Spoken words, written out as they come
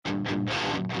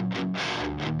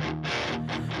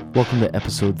Welcome to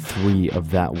episode 3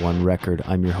 of That One Record.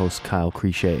 I'm your host, Kyle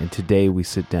Crichet, and today we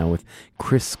sit down with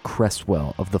Chris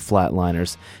Cresswell of the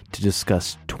Flatliners to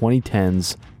discuss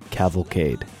 2010's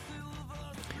Cavalcade.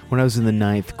 When I was in the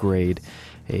 9th grade,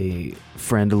 a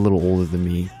friend a little older than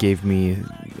me gave me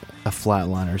a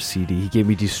Flatliners CD. He gave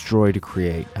me Destroy to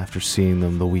Create after seeing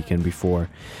them the weekend before.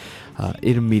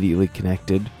 It immediately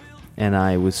connected, and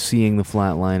I was seeing the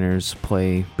Flatliners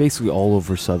play basically all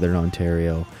over Southern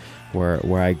Ontario,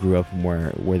 where I grew up and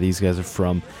where these guys are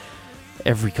from,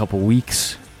 every couple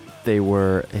weeks. They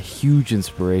were a huge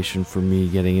inspiration for me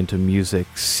getting into music,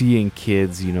 seeing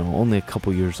kids, only a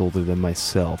couple years older than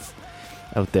myself,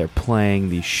 out there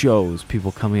playing these shows,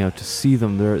 people coming out to see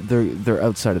them. They're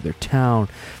outside of their town.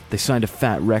 They signed to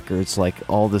Fat Records. Like,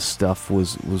 all this stuff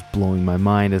was blowing my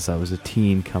mind as I was a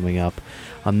teen coming up.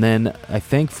 And then I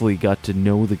thankfully got to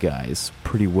know the guys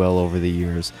pretty well over the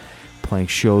years, playing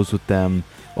shows with them,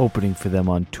 opening for them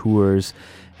on tours,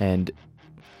 and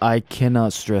I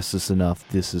cannot stress this enough.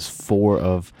 This is 4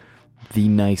 of the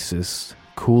nicest,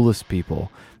 coolest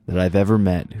people that I've ever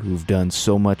met who've done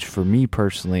so much for me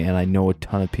personally, and I know a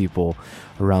ton of people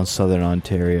around Southern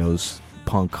Ontario's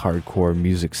punk hardcore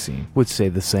music scene would say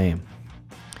the same.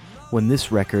 When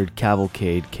this record,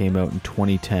 Cavalcade, came out in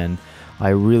 2010, I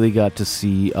really got to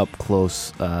see up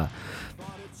close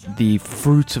the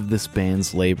fruits of this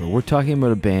band's labor. We're talking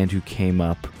about a band who came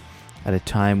up at a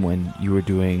time when you were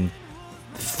doing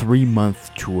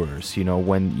 3-month tours,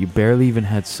 when you barely even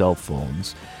had cell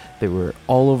phones. They were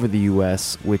all over the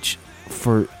US, which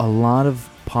for a lot of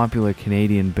popular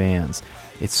Canadian bands,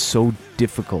 it's so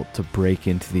difficult to break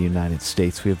into the United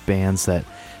States. We have bands that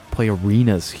play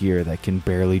arenas here that can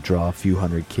barely draw a few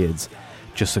hundred kids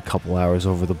just a couple hours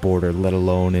over the border, let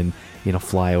alone in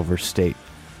flyover state.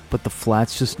 But the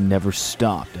Flats just never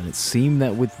stopped, and it seemed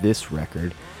that with this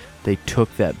record, they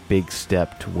took that big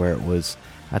step to where it was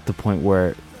at the point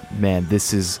where, man,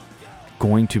 this is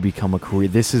going to become a career.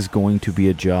 This is going to be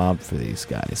a job for these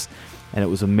guys. And it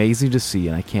was amazing to see,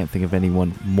 and I can't think of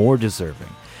anyone more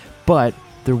deserving. But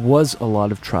there was a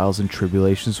lot of trials and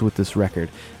tribulations with this record.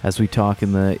 As we talk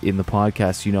in the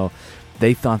podcast,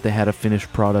 they thought they had a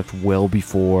finished product well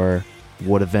before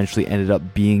what eventually ended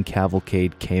up being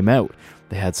Cavalcade came out.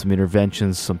 They had some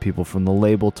interventions. Some people from the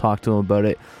label talked to them about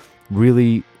it,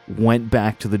 really went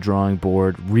back to the drawing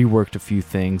board, reworked a few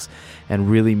things,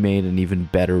 and really made an even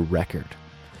better record.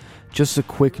 Just a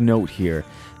quick note here.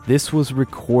 This was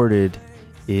recorded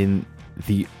in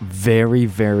the very,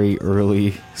 very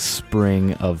early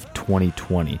spring of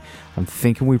 2020. I'm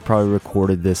thinking we probably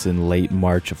recorded this in late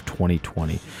March of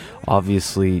 2020.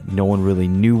 Obviously, no one really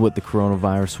knew what the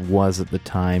coronavirus was at the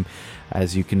time.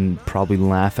 As you can probably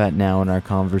laugh at now in our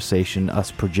conversation,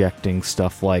 us projecting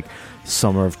stuff like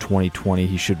summer of 2020,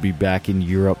 he should be back in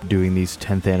Europe doing these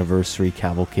 10th anniversary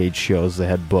Cavalcade shows they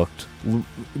had booked.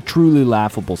 Truly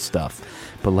laughable stuff.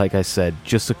 But like I said,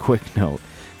 just a quick note.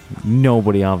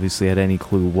 Nobody obviously had any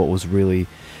clue what was really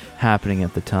happening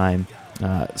at the time.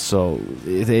 So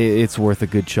it's worth a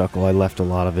good chuckle. I left a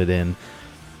lot of it in.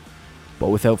 But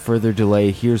without further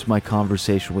delay, here's my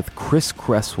conversation with Chris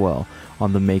Cresswell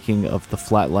on the making of the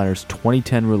Flatliners'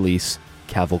 2010 release,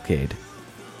 Cavalcade.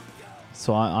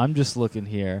 So I'm just looking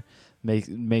here,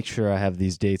 make sure I have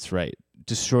these dates right.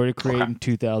 Destroy to Create in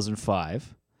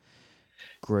 2005.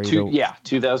 Great.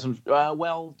 2000.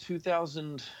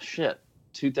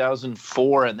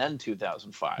 2004 and then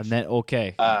 2005. And then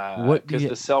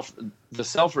because the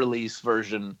self-release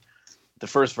version, the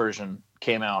first version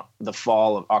came out the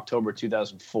fall of October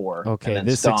 2004. Okay,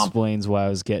 this explains why I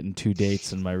was getting 2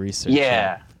 dates in my research.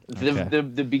 Yeah, okay.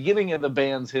 The beginning of the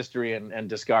band's history and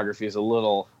discography is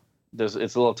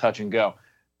it's a little touch and go,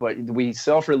 but we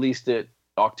self-released it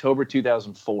October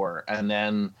 2004, and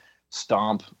then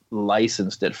Stomp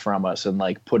licensed it from us and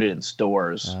put it in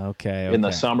stores. In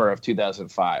the summer of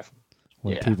 2005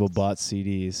 when people bought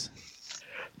CDs.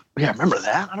 Yeah, remember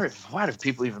that? I don't know why do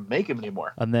people even make them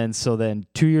anymore. And then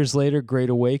 2 years later, Great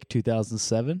Awake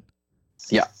 2007.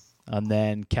 Yeah. And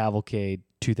then Cavalcade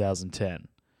 2010.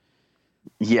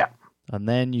 Yeah. And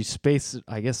then you space it,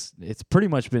 I guess it's pretty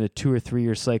much been a 2 or 3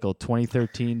 year cycle.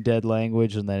 2013, Dead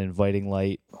Language, and then Inviting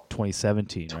Light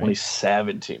 2017, right?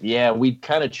 2017. Yeah, we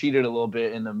kind of cheated a little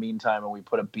bit in the meantime, and we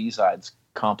put a B-sides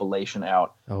compilation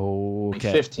out. Oh,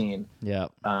 okay. 2015. Yeah.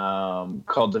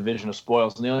 Called Division of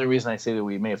Spoils. And the only reason I say that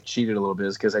we may have cheated a little bit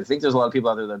is because I think there's a lot of people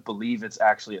out there that believe it's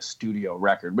actually a studio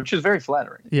record, which is very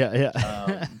flattering. Yeah.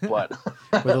 But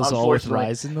were those all with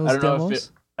Ryzen, those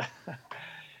demos?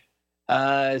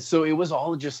 So it was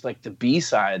all just the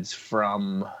B-sides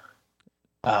from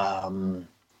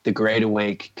The Great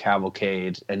Awake,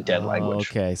 Cavalcade, and Dead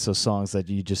Language. Okay, so songs that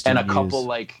you just and a didn't couple use.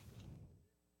 like,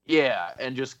 yeah,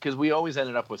 and just because we always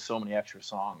ended up with so many extra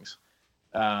songs.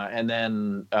 And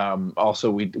then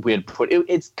also we had put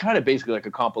it's kind of basically like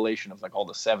a compilation of like all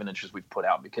the 7-inches we've put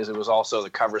out, because it was also the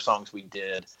cover songs we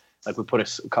did. Like we put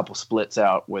a couple splits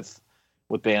out with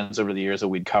bands over the years that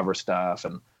we'd cover stuff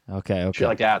and Okay. shit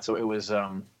like that. So it was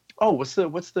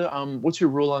what's your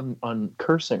rule on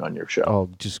cursing on your show? Oh,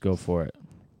 just go for it.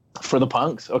 For the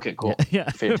punks. Okay, cool. Yeah.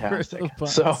 Fantastic. For the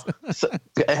So punks.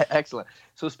 excellent.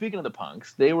 So speaking of the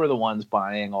punks, they were the ones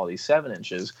buying all these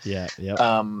 7-inches. Yeah. Yep.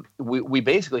 We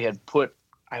basically had put,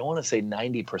 I want to say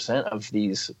 90% of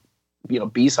these,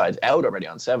 B-sides out already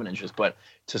on 7-inches, but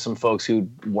to some folks who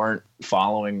weren't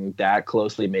following that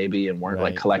closely maybe and weren't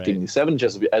like collecting these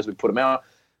 7-inches as we put them out,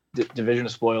 Division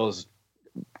of Spoils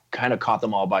kind of caught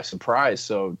them all by surprise.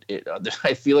 So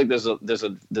I feel like there's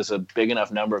a big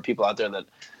enough number of people out there that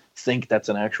think that's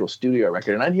an actual studio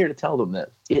record, and I'm here to tell them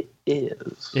that it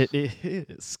is. It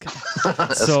is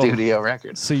a studio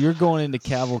record. So you're going into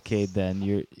Cavalcade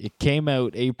then. It came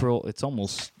out April. It's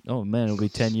almost, oh man, it'll be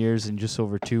 10 years in just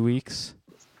over 2 weeks.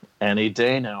 Any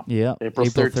day now. Yeah, April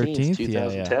 13th,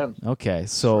 2010. Yeah. Okay,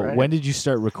 so right. When did you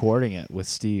start recording it with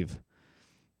Steve?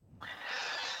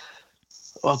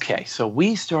 Okay, so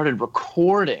we started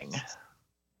recording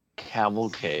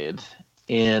Cavalcade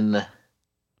in,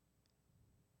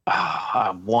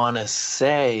 I want to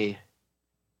say,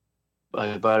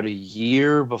 about a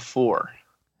year before.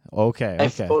 Okay.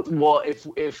 If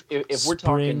we're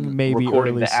talking maybe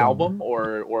recording early the summer. album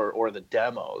or the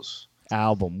demos.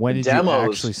 Album. When did you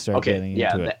actually start getting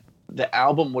into it? The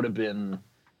album would have been,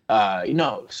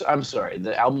 I'm sorry.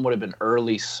 The album would have been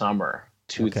early summer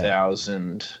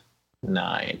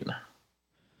 2009.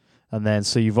 And then,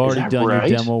 so you've already done right?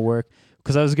 your demo work.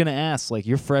 Because I was going to ask, like,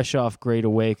 you're fresh off Great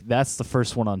Awake. That's the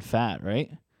first one on Fat,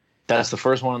 right? That's the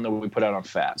first one that we put out on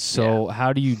Fat. So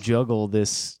how do you juggle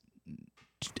this?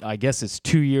 I guess it's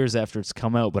 2 years after it's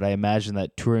come out, but I imagine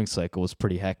that touring cycle was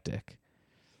pretty hectic.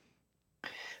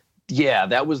 Yeah,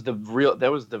 that was the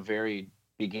very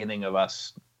beginning of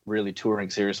us really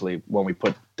touring seriously when we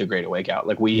put The Great Awake out.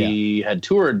 Like we had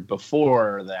toured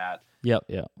before that. Yep.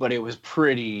 But it was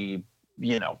pretty,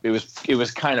 it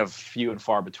was kind of few and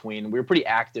far between. We were pretty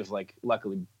active, like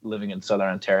luckily living in Southern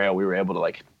Ontario, we were able to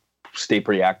like stay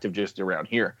pretty active just around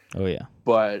here. Oh yeah.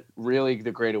 But really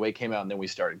The Great Awake came out and then we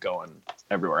started going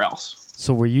everywhere else.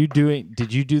 So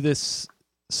did you do this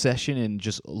session in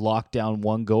just lockdown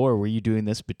one go, or were you doing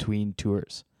this between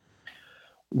tours?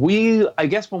 I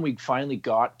guess when we finally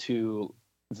got to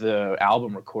the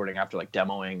album recording after like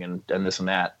demoing and this and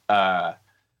that,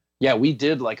 we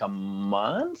did like a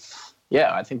month.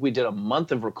 Yeah, I think we did a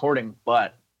month of recording,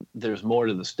 but there's more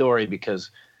to the story because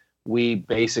we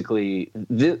basically,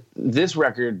 this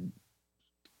record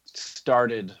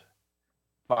started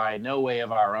by no way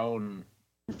of our own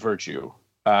virtue.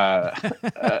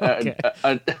 Okay.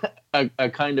 a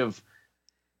kind of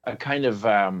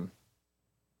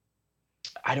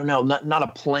I don't know, not a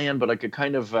plan, but like a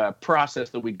kind of process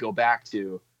that we'd go back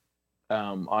to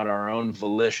on our own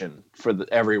volition for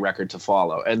every record to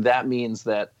follow. And that means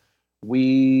that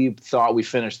we thought we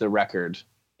finished the record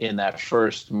in that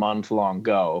first month-long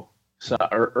go, so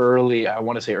I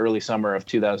want to say early summer of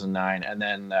 2009, and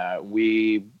then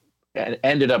we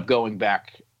ended up going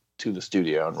back to the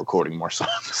studio and recording more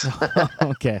songs.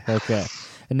 Okay.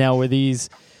 And now were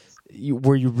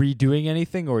you redoing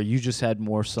anything, or you just had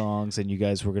more songs and you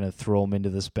guys were going to throw them into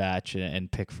this batch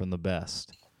and pick from the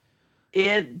best?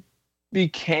 It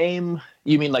became,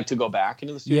 you mean like to go back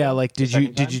into the studio? Yeah, like did you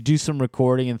do some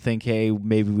recording and think, hey,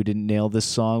 maybe we didn't nail this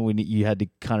song, you had to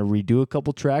kind of redo a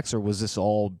couple tracks, or was this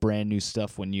all brand new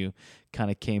stuff when you kind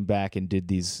of came back and did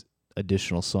these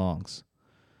additional songs?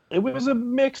 It was a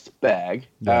mixed bag.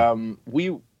 Yeah.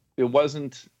 It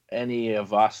wasn't any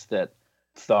of us that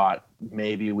thought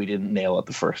maybe we didn't nail it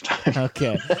the first time.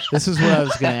 Okay, this is what I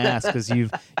was going to ask, because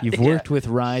you've worked with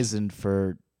Ryzen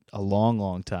for a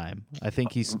long time. I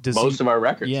think most of our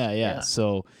records. Yeah.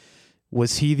 So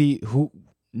was he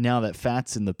now that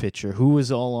Fat's in the picture, who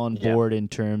was all on board in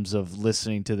terms of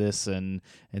listening to this and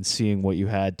seeing what you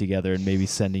had together and maybe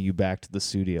sending you back to the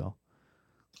studio?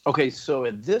 Okay, so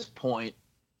at this point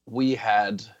we'd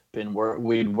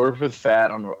worked with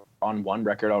Fat on one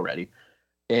record already,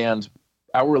 and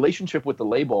our relationship with the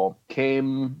label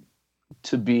came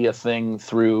to be a thing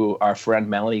through our friend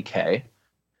Melanie Kay.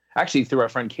 Actually, through our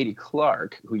friend Katie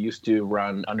Clark, who used to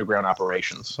run Underground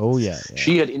Operations. Oh yeah.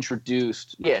 She had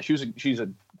introduced. Yeah, she's a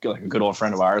good old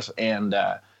friend of ours, and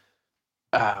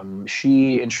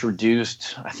she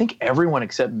introduced, I think everyone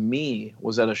except me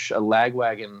was at a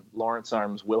Lagwagon Lawrence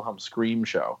Arms Wilhelm Scream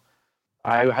show.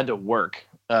 I had to work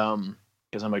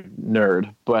because I'm a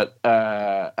nerd, but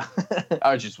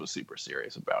I just was super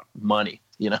serious about money,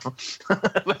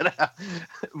 but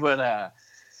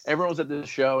everyone was at this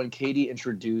show, and Katie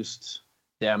introduced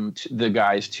the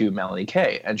guys to Melanie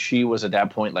Kay, and she was at that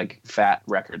point like Fat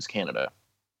Records Canada,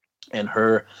 and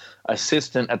her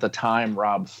assistant at the time,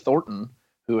 Rob Thornton,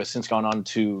 who has since gone on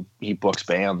to, he books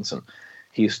bands and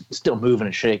he's still moving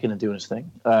and shaking and doing his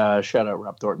thing. Shout out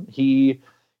Rob Thornton. He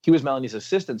was Melanie's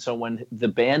assistant. So when the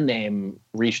band name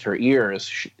reached her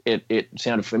ears, it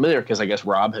sounded familiar because I guess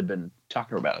Rob had been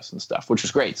talking about us and stuff, which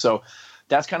was great. So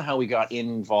that's kind of how we got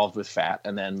involved with Fat.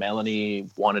 And then Melanie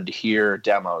wanted to hear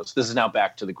demos. This is now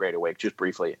back to the Great Awake, just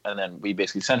briefly. And then we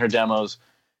basically sent her demos.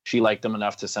 She liked them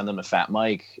enough to send them to Fat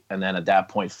Mike. And then at that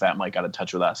point, Fat Mike got in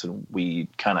touch with us, and we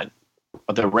kind of,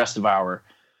 the rest of our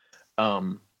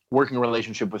working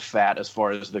relationship with Fat, as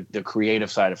far as the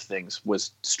creative side of things,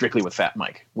 was strictly with Fat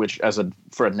Mike, which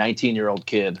for a 19-year-old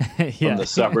kid from the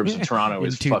suburbs of Toronto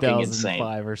is fucking insane.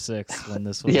 2005 or 6 when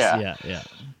this was. Yeah.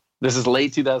 This is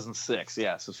late 2006.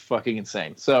 Yeah, so it's fucking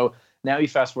insane. So now you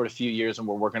fast forward a few years, and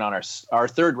we're working on our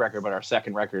third record, but our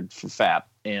second record for Fat,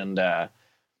 and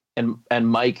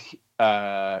Mike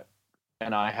and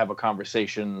I have a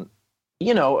conversation,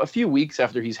 a few weeks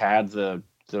after he's had the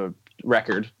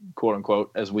record, quote unquote,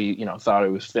 as we, thought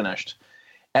it was finished.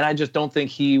 And I just don't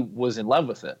think he was in love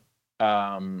with it.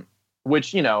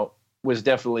 Which, was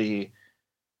definitely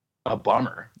a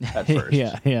bummer at first.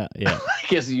 Yeah.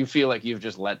 Because you feel like you've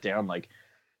just let down, like,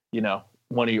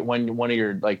 one of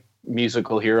your like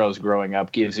musical heroes growing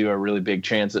up gives you a really big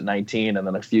chance at 19, and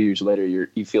then a few years later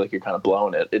you feel like you're kind of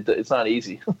blowing it. It's not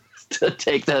easy to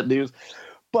take that news.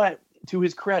 But to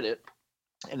his credit,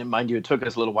 and mind you, it took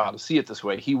us a little while to see it this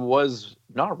way, he was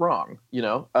not wrong,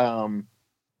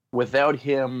 without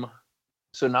him.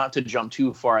 So not to jump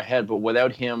too far ahead, but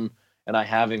without him and I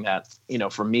having that,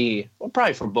 for me, well,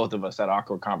 probably for both of us, that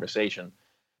awkward conversation,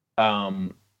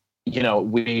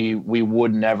 we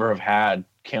would never have had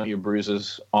Count Your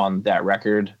Bruises on that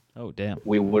record. Oh, damn.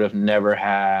 We would have never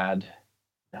had,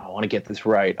 I want to get this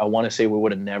right, I want to say we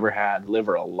would have never had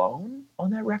Liver Alone on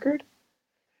that record.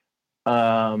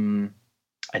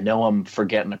 I know I'm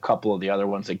forgetting a couple of the other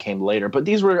ones that came later, but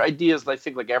these were ideas that I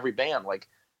think, like every band, like,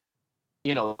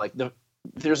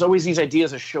 there's always these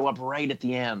ideas that show up right at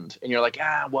the end, and you're like,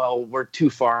 well, we're too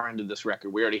far into this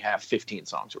record. We already have 15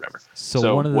 songs or whatever.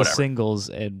 So one of the singles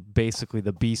and basically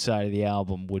the B-side of the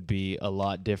album would be a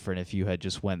lot different if you had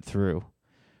just went through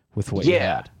with what you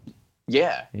had.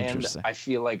 Yeah, and I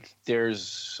feel like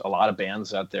there's a lot of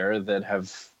bands out there that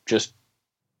have just,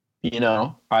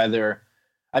 either,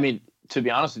 I mean, to be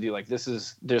honest with you, like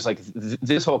there's like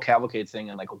this whole Cavalcade thing,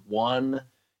 and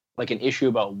like an issue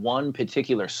about one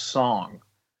particular song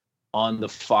on the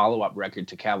follow-up record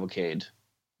to Cavalcade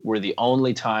were the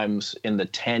only times in the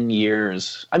 10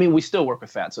 years, I mean, we still work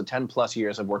with Fat, so 10 plus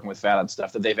years of working with Fat on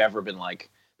stuff, that they've ever been like,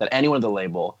 that anyone at the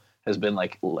label has been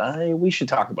like, we should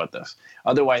talk about this.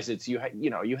 Otherwise, it's you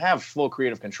have full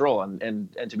creative control,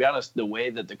 and to be honest, the way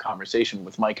that the conversation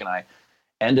with Mike and I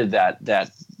ended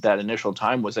that initial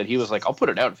time was that he was like, I'll put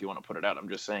it out if you want to put it out. I'm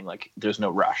just saying, like, there's no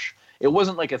rush. It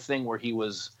wasn't like a thing where he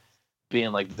was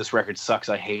being like, this record sucks,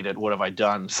 I hate it, what have I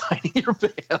done signing your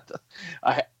band.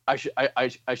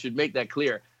 I should make that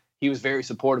clear. He was very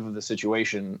supportive of the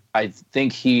situation. I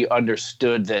think he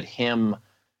understood that him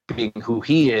being who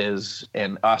he is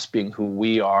and us being who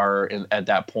we are at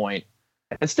that point,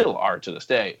 and still are to this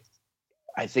day,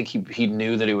 I think he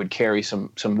knew that it would carry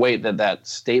some weight, that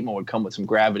statement would come with some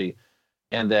gravity,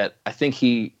 and that I think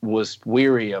he was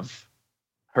weary of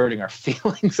hurting our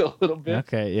feelings a little bit.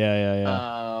 Okay,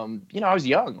 yeah. I was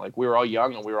young, like we were all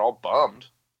young and we were all bummed.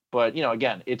 But,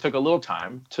 again, it took a little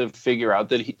time to figure out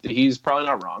that he's probably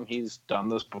not wrong. He's done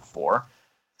this before.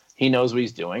 He knows what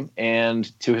he's doing.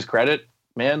 And to his credit,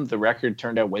 man, the record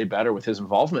turned out way better with his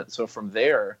involvement. So from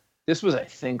there, this was, I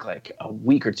think, like a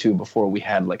week or two before we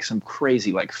had like some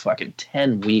crazy, like fucking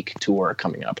 10-week tour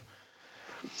coming up.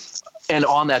 And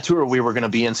on that tour, we were going to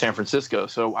be in San Francisco.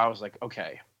 So I was like,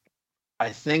 okay, I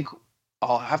think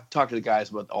I'll have to talk to the guys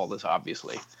about all this,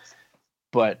 obviously.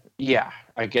 But yeah,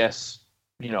 I guess,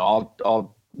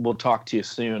 we'll talk to you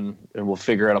soon and we'll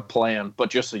figure out a plan.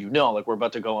 But just so you know, like, we're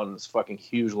about to go on this fucking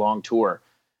huge long tour,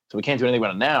 so we can't do anything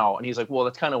about it now. And he's like, well,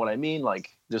 that's kind of what I mean.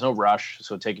 Like, there's no rush,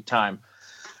 so take your time.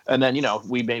 And then,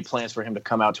 we made plans for him to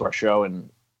come out to our show in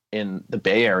the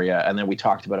Bay Area. And then we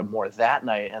talked about it more that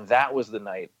night. And that was the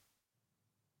night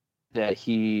that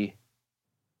he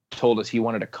told us he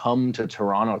wanted to come to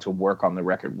Toronto to work on the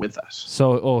record with us.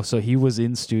 So he was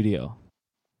in studio.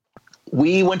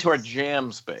 We went to our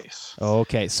jam space. Oh,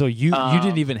 okay. So you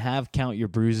didn't even have Count Your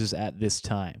Bruises at this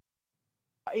time.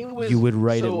 You would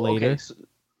write it later? Okay, so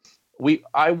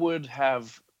I would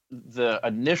have the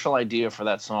initial idea for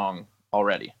that song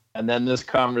already. And then this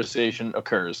conversation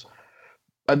occurs.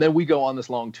 And then we go on this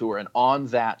long tour. And on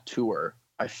that tour,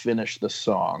 I finish the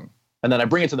song. And then I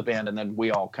bring it to the band, and then we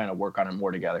all kind of work on it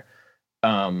more together.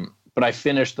 But I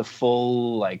finished the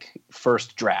full like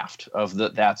first draft of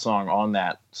that song on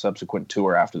that subsequent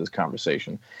tour after this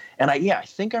conversation. And I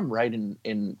think I'm right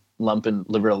in lumping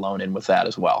Live It Alone in with that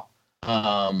as well.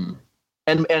 And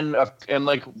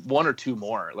like one or two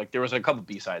more. Like there was a couple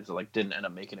B-sides that like didn't end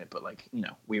up making it, but like, you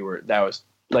know, we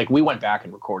went back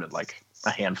and recorded like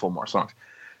a handful more songs.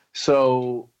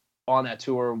 So on that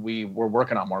tour, we were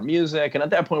working on more music, and at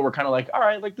that point we're kind of like, all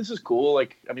right, like this is cool.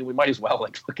 Like, I mean, we might as well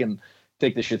like fucking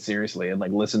take this shit seriously and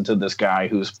like listen to this guy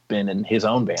who's been in his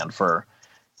own band for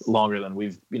longer than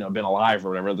we've, you know, been alive or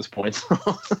whatever at this point. So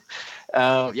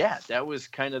that was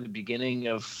kind of the beginning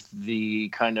of the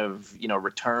kind of, you know,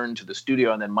 return to the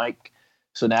studio. And then Mike,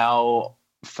 so now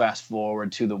fast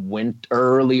forward to the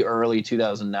early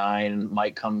 2009,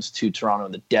 Mike comes to Toronto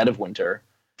in the dead of winter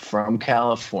from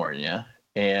California,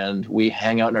 and we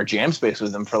hang out in our jam space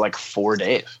with him for like 4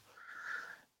 days.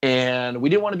 And we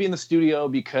didn't want to be in the studio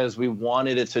because we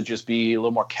wanted it to just be a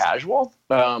little more casual.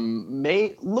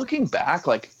 Looking back,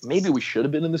 like maybe we should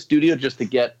have been in the studio just to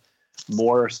get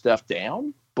more stuff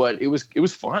down, but it was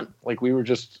fun. Like we were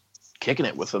just kicking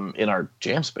it with him in our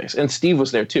jam space. And Steve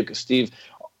was there too, because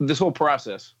this whole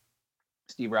process,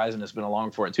 Steve Risen has been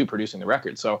along for it too, producing the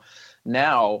record. So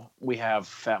now we have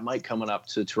Fat Mike coming up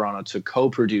to Toronto to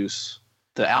co-produce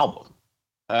the album,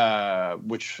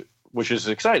 which is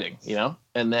exciting, you know?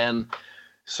 And then,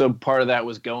 so part of that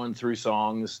was going through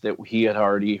songs that he had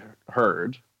already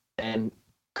heard and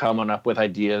coming up with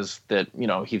ideas that, you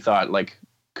know, he thought like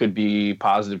could be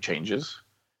positive changes.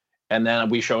 And then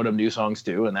we showed him new songs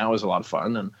too, and that was a lot of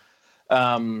fun.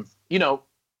 And, you know,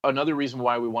 another reason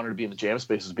why we wanted to be in the jam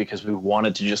space is because we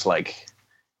wanted to just like,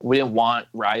 we didn't want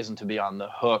Risen to be on the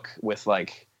hook with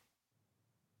like,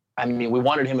 I mean, we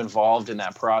wanted him involved in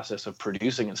that process of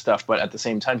producing and stuff, but at the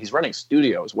same time, he's running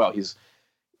studio as well. He's,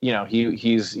 you know,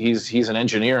 he's an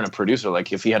engineer and a producer.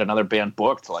 Like if he had another band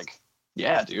booked, like,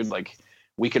 yeah, dude, like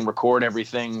we can record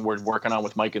everything we're working on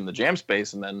with Mike in the jam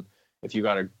space. And then if you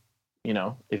got to, you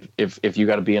know, if you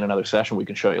got to be in another session, we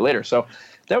can show you later. So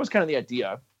that was kind of the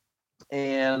idea.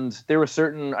 And there were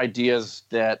certain ideas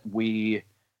that we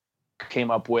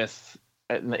came up with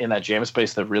in that jam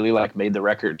space that really like made the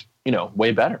record, you know,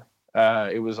 way better.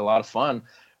 It was a lot of fun.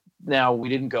 Now we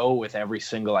didn't go with every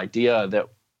single idea that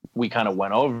we kind of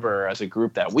went over as a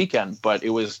group that weekend, but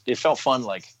it felt fun.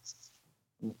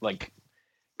 Like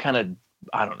kind of,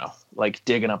 I don't know, like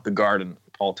digging up the garden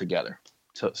all together,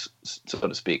 so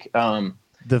to speak.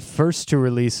 The first two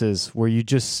releases, were you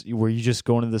just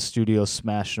going to the studio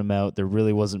smashing them out? There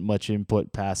really wasn't much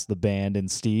input past the band and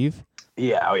Steve?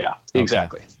 Yeah. Oh yeah, okay.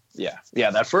 Exactly. Yeah.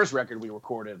 That first record we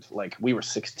recorded, like we were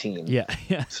 16. Yeah.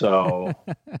 So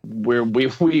we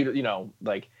you know,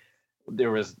 like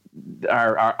there was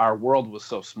our world was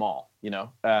so small, you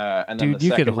know. And then dude,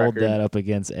 you could hold that up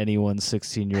against anyone's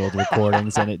 16-year-old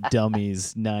recordings, and it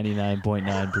dummies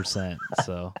 99.9%.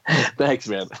 So thanks,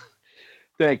 man.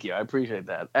 Thank you. I appreciate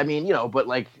that. I mean, you know, but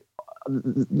like,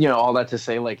 you know, all that to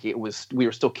say, like we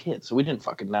were still kids, so we didn't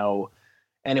fucking know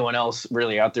anyone else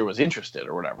really out there was interested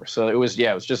or whatever. So it was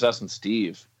just us and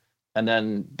Steve. And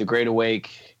then The Great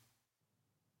Awake,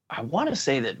 I want to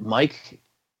say that Mike,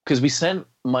 because we sent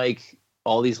Mike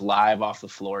all these live off the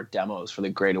floor demos for The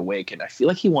Great Awake, and I feel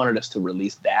like he wanted us to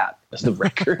release that as the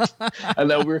record. And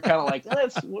then we were kind of like,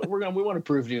 we want to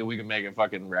prove to you that we can make a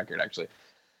fucking record, actually.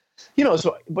 You know,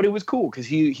 so, but it was cool because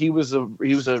he was a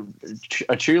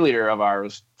cheerleader of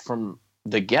ours from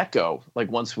the get-go,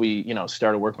 like once we, you know,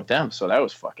 started working with them. So that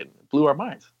was fucking blew our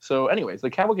minds. So anyways,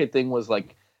 the Cavalcade thing was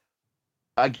like,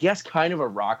 I guess kind of a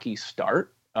rocky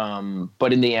start.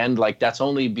 But in the end, like that's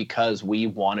only because we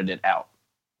wanted it out,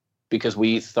 because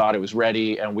we thought it was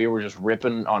ready, and we were just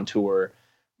ripping on tour,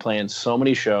 playing so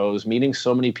many shows, meeting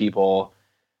so many people,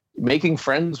 making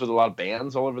friends with a lot of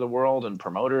bands all over the world and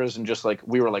promoters, and just like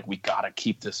we were like, we gotta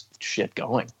keep this shit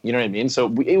going. You know what I mean? So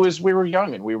we were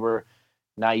young and we were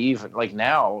naive. Like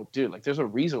now, dude, like there's a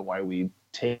reason why we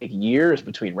take years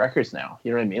between records now.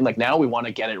 You know what I mean? Like now we want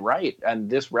to get it right, and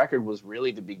this record was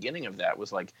really the beginning of that.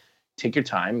 Was like, take your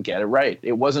time, get it right.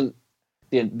 It wasn't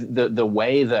the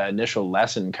way the initial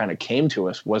lesson kind of came to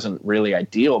us wasn't really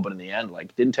ideal, but in the end,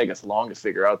 like, didn't take us long to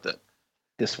figure out that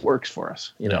this works for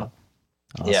us, you know?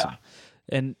 Awesome. Yeah.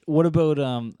 And what about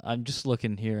I'm just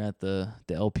looking here at the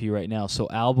LP right now. So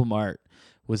album art,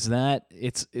 was that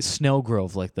it's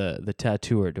Snellgrove, like the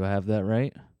tattooer. Do I have that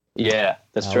right? Yeah,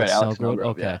 that's right. Alex Snellgrove. Snellgrove,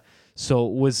 Okay. yeah.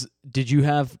 So did you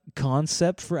have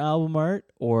concept for album art,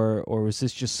 or was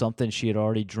this just something she had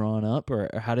already drawn up, or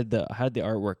how did the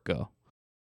artwork go?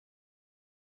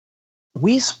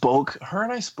 Her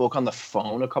and I spoke on the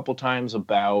phone a couple times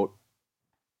about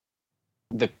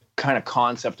the kind of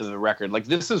concept of the record. Like,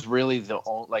 this is really the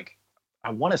only, like,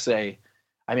 I want to say,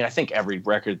 I mean, I think every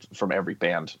record from every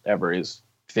band ever is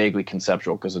vaguely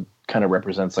conceptual because it kind of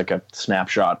represents like a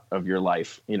snapshot of your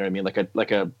life. You know what I mean?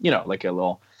 Like a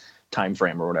little time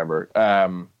frame or whatever.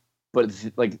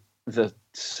 But like the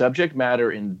subject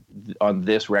matter on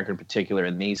this record in particular,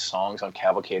 and these songs on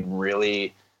Cavalcade,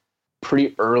 really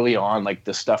pretty early on, like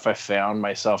the stuff I found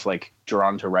myself like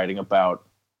drawn to writing about,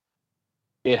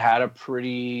 it had a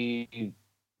pretty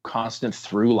constant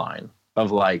through line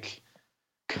of like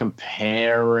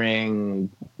comparing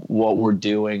what we're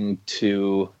doing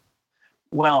to,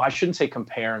 well, I shouldn't say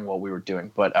comparing what we were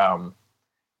doing, but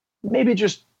maybe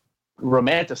just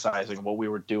romanticizing what we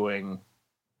were doing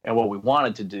and what we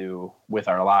wanted to do with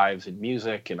our lives and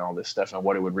music and all this stuff, and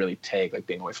what it would really take, like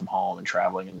being away from home and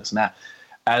traveling and this and that,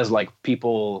 as like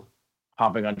people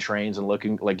hopping on trains and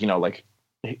looking like, you know, like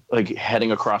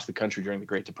heading across the country during the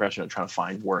Great Depression and trying to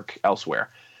find work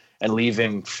elsewhere, and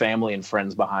leaving family and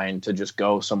friends behind to just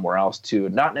go somewhere else to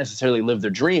not necessarily live their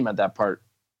dream at that part,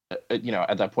 you know,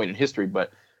 at that point in history,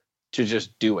 but to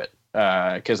just do it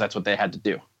because that's what they had to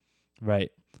do.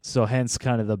 Right. So hence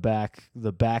kind of the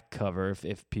back cover.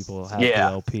 If people have the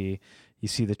LP, you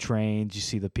see the trains, you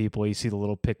see the people, you see the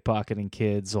little pickpocketing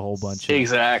kids, a whole bunch of...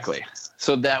 Exactly.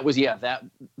 So that was,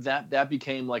 that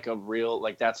became like a real,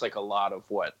 like, that's like a lot of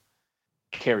what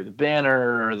Carry the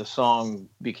Banner, the song,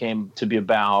 became to be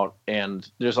about.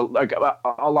 And there's a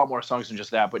lot more songs than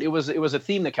just that, but it was a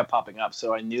theme that kept popping up.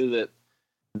 So I knew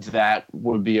that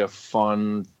would be a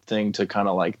fun thing to kind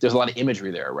of like, there's a lot of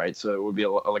imagery there, right? So it would be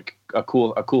a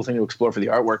cool thing to explore for the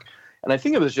artwork. And I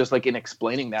think it was just like in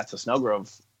explaining that to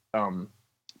Snellgrove,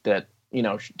 that, you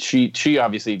know, she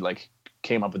obviously like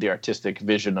came up with the artistic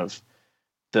vision of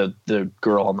the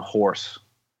girl on the horse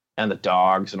and the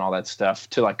dogs and all that stuff,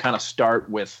 to like kind of start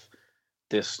with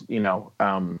this, you know,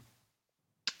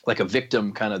 like a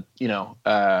victim kind of, you know,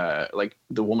 like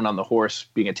the woman on the horse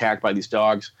being attacked by these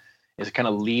dogs is kind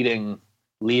of leading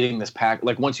this pack.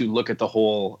 Like, once you look at the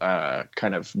whole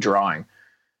kind of drawing,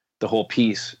 the whole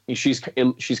piece, she's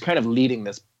kind of leading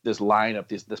this lineup,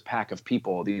 this pack of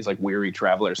people, these like weary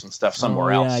travelers and stuff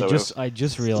somewhere else. So I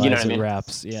just realized, you know, it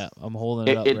wraps. Yeah, I'm holding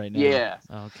it up right now. Yeah.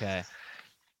 Okay.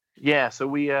 Yeah. So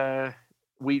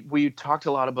we talked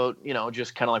a lot about, you know,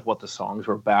 just kind of like what the songs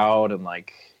were about, and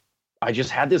like I just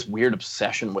had this weird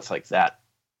obsession with like that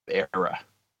era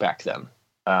back then.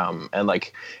 And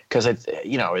like, cause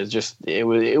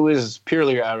it was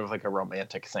purely out of like a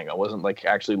romantic thing. I wasn't like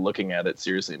actually looking at it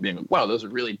seriously and being like, wow, those are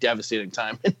really devastating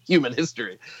time in human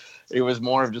history. It was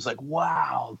more of just like,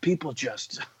 wow, people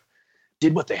just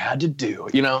did what they had to do.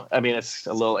 You know, I mean, it's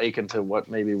a little akin to what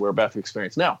maybe we're about to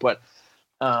experience now, but,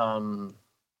 you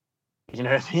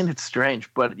know what I mean? It's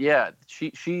strange, but yeah,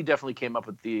 she definitely came up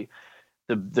with the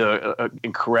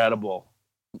incredible,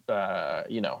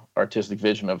 you know, artistic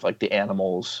vision of like the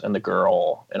animals and the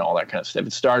girl and all that kind of stuff.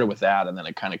 It started with that, and then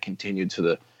it kind of continued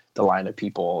to the line of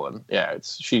people, and yeah,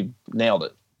 she nailed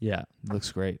it. Yeah,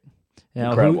 looks great.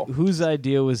 Now, whose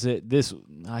idea was it? This,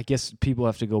 I guess people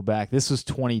have to go back. This was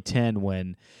 2010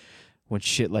 when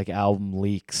shit like album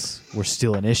leaks were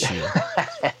still an issue.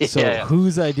 So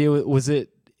whose idea was it?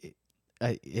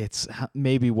 It's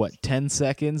maybe 10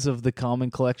 seconds of the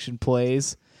Common Collection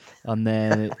plays, and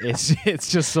then it's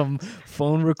just some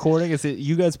phone recording. Is it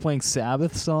you guys playing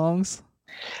Sabbath songs?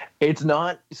 It's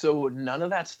not. So none of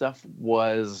that stuff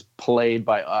was played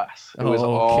by us. It was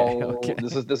okay.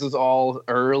 This is all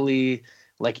early,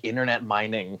 like, internet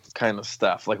mining kind of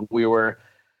stuff. Like we were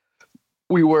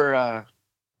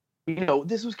you know,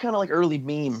 this was kind of like early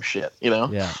meme shit, you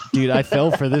know? Yeah. Dude, I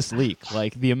fell for this leak.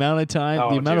 Like, the amount of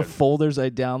time, of folders I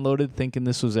downloaded thinking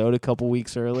this was out a couple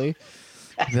weeks early.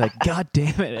 Like, God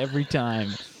damn it, every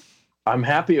time. I'm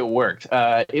happy it worked.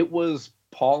 It was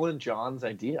Paul and John's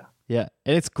idea. Yeah.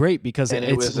 And it's great because it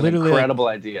it's was an literally incredible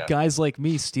like idea. Guys like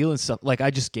me stealing stuff. Like, I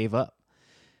just gave up.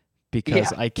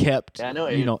 Because I kept,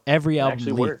 every album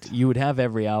leaked. You would have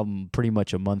every album pretty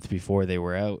much a month before they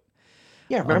were out.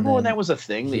 Yeah, remember when that was a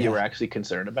thing that you were actually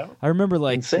concerned about? I remember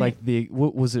like the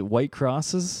what was it, White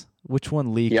Crosses? Which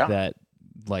one leaked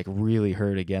like really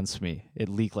heard against me. It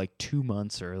leaked like 2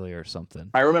 months earlier or something.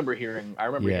 I remember hearing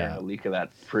a leak of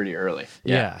that pretty early.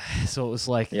 Yeah. So it was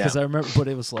like, because I remember, but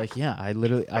it was like,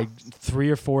 I 3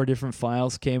 or 4 different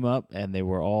files came up and they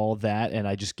were all that, and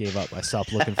I just gave up. I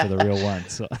stopped looking for the real one.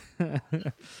 So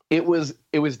it was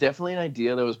definitely an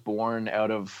idea that was born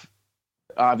out of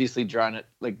obviously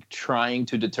trying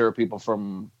to deter people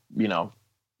from,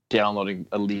 downloading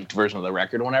a leaked version of the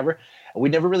record or whatever. And we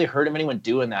never really heard of anyone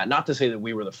doing that. Not to say that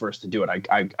we were the first to do it.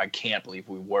 I can't believe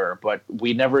we were, but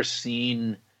we never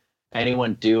seen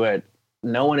anyone do it.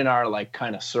 No one in our like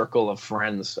kind of circle of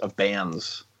friends of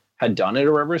bands had done it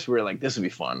or whatever. So we were like, this would be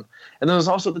fun. And there was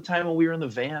also the time when we were in the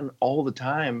van all the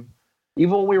time,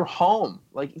 even when we were home.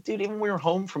 Like, dude, even when we were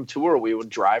home from tour, we would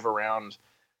drive around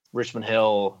Richmond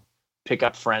Hill, pick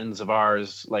up friends of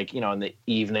ours, like, in the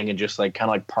evening, and just like kind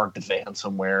of like park the van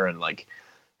somewhere and like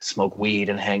smoke weed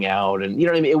and hang out. And you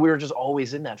know what I mean? We were just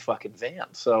always in that fucking van.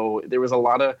 So there was a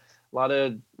lot of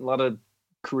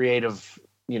creative,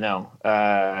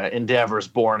 endeavors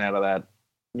born out of that,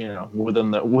 within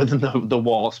the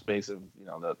wall space of,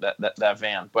 that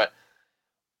van. But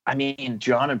I mean,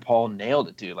 John and Paul nailed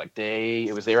it, dude. Like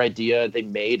it was their idea. They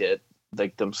made it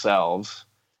like themselves.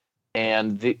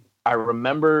 And I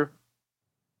remember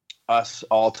us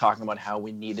all talking about how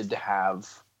we needed to have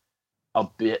a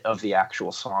bit of the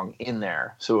actual song in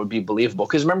there so it would be believable.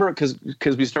 Because remember, because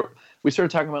we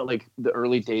started talking about like the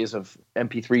early days of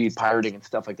MP3 pirating and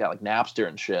stuff like that, like Napster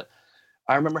and shit.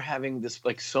 I remember having this,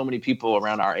 like, so many people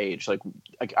around our age, like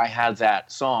I had that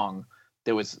song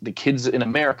that was The Kids in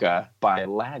America by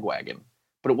Lagwagon,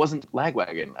 but it wasn't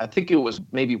Lagwagon. I think it was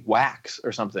maybe Wax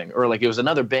or something, or like it was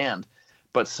another band.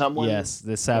 But someone this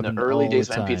in happened the early days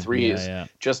of MP3s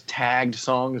just tagged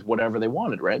songs whatever they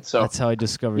wanted, right? So that's how I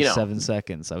discovered 7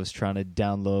 Seconds. I was trying to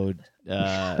download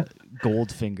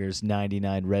Goldfinger's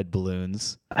 99 Red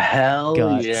Balloons. Hell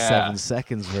got yeah. 7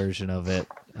 Seconds version of it,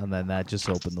 and then that just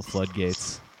opened the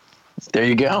floodgates. There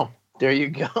you go.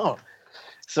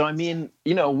 So I mean,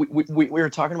 we were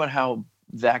talking about how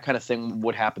that kind of thing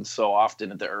would happen so often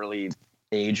at the early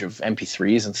age of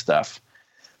MP3s and stuff.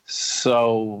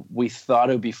 So we thought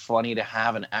it would be funny to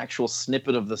have an actual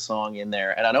snippet of the song in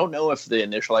there. And I don't know if the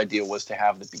initial idea was to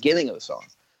have the beginning of the song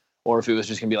or if it was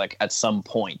just going to be like at some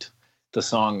point the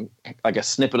song, like a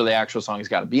snippet of the actual song has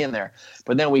got to be in there.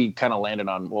 But then we kind of landed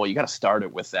on, well, you got to start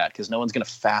it with that because no one's going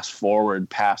to fast forward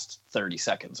past 30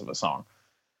 seconds of a song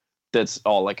that's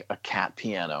all like a cat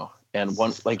piano. And one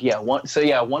was like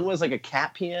a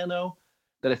cat piano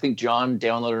that I think John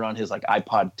downloaded on his like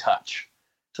iPod Touch.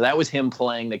 So that was him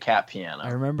playing the cat piano.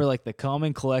 I remember like the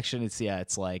Common Collection.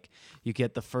 It's like you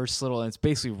get the first little, and it's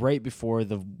basically right before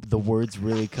the words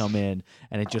really come in,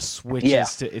 and it just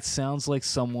switches to. It sounds like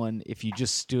someone, if you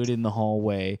just stood in the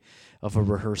hallway of a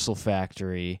rehearsal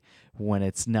factory when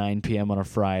it's 9 p.m. on a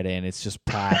Friday and it's just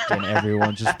packed and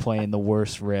everyone's just playing the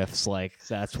worst riffs. Like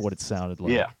that's what it sounded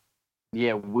like.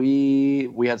 Yeah.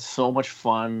 We had so much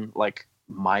fun like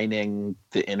mining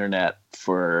the internet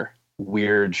for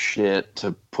weird shit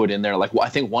to put in there. Like I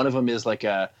think one of them is he's like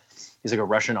a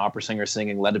Russian opera singer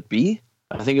singing Let It Be,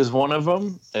 I think is one of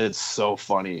them. It's so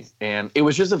funny. And it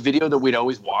was just a video that we'd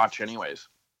always watch anyways.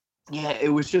 Yeah, it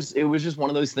was just one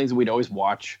of those things that we'd always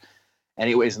watch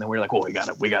anyways. And then we were like, oh,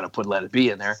 we gotta put Let It Be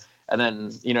in there. And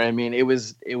then, you know what I mean? It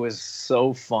was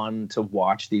so fun to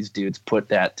watch these dudes put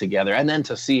that together and then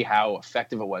to see how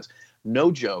effective it was.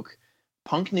 No joke.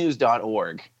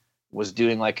 punknews.org was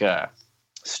doing like a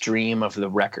stream of the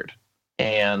record,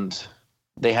 and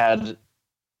they had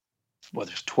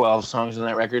there's 12 songs on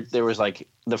that record. There was like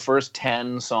the first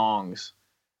 10 songs,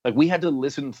 like we had to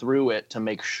listen through it to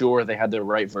make sure they had the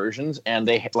right versions, and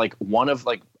they had like one of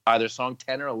like either song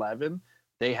 10 or 11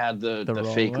 they had the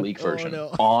fake leak version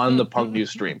on the Punk News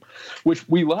stream, which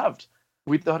we loved.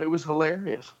 We thought it was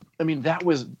hilarious. I mean, that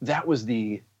was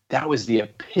the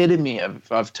epitome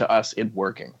of to us it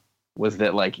working. Was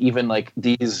that like even like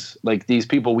these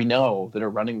people we know that are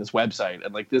running this website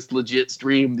and like this legit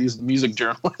stream, these music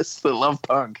journalists that love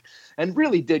punk and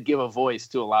really did give a voice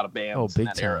to a lot of bands in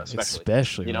that era,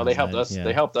 especially they helped us. Yeah.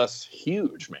 They helped us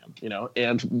huge, man.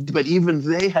 But even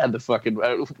they had the fucking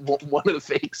one of the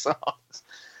fake songs,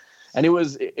 and it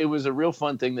was a real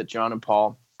fun thing that John and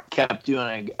Paul kept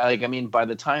doing. Like I mean, by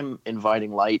the time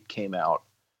Inviting Light came out,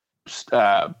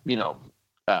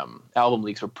 album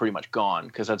leaks were pretty much gone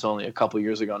because that's only a couple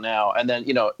years ago now. And then,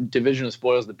 Division of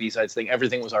Spoils, the B-sides thing,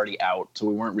 everything was already out, so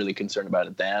we weren't really concerned about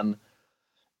it then.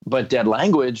 But Dead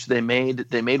Language, they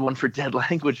made one for Dead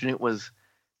Language, and it was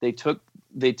they took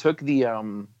the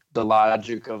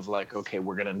logic of like, okay,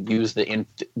 we're gonna use the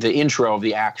intro of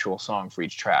the actual song for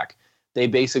each track. they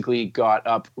basically got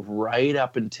up right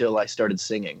up until I started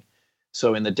singing.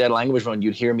 So in the Dead Language one,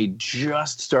 you'd hear me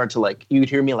just start to like, you'd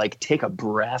hear me like take a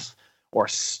breath or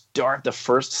start the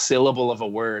first syllable of a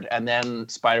word, and then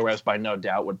Spiderwebs by No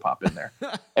Doubt would pop in there.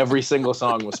 Every single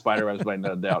song was Spiderwebs by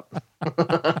No Doubt.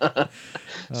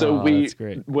 So that's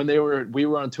great. when we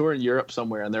were on tour in Europe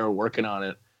somewhere, and they were working on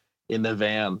it in the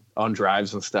van on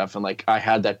drives and stuff, and like I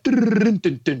had that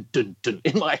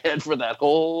in my head for that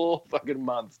whole fucking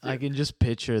month. Dude. I can just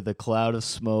picture the cloud of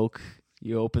smoke.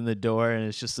 You open the door and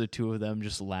it's just the two of them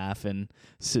just laughing,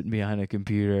 sitting behind a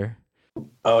computer.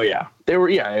 Oh yeah, they were.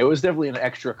 Yeah, it was definitely an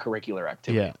extracurricular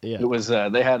activity. Yeah. It was.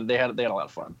 They had a lot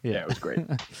of fun. Yeah, it was great.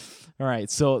 All right,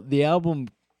 so the album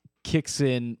kicks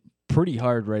in pretty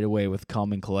hard right away with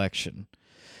Common Collection.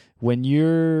 When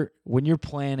you're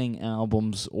planning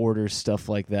albums, orders, stuff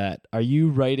like that, are you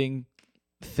writing,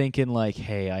 thinking like,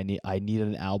 hey, I need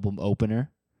an album opener?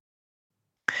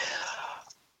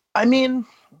 I mean,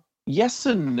 yes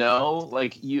and no.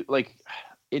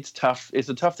 It's tough. It's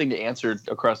a tough thing to answer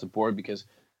across the board because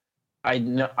I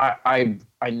know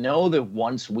that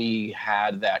once we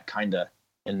had that kind of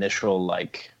initial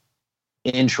like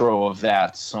intro of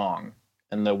that song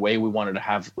and the way we wanted to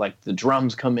have like the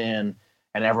drums come in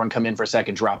and everyone come in for a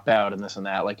second, drop out, and this and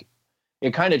that, like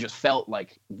it kind of just felt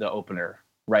like the opener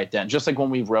right then. Just like when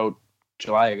we wrote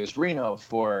July August Reno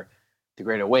for The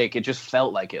Great Awake, it just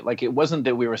felt like it. Like it wasn't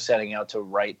that we were setting out to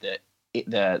write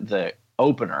the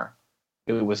opener.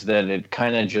 It was that it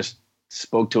kind of just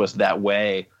spoke to us that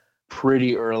way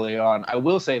pretty early on. I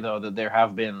will say though that there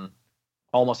have been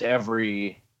almost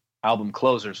every album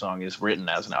closer song is written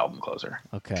as an album closer.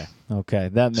 Okay,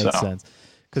 that makes sense.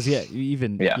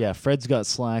 Because Fred's Got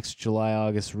Slacks, July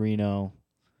August Reno,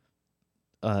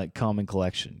 Common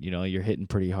Collection. You know, you're hitting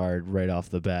pretty hard right off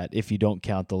the bat. If you don't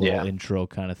count the little intro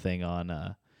kind of thing on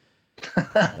the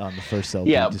first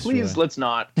LP. Yeah, please let's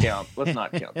not count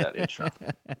that intro.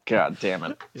 God damn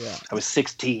it. Yeah. I was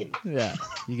 16. Yeah,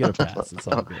 you get a pass. It's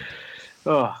all good.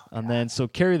 Oh. And then, so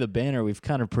Carry the Banner, we've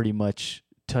kind of pretty much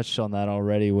touched on that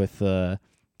already with kind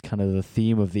of the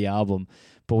theme of the album.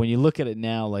 But when you look at it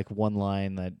now, like one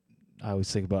line that I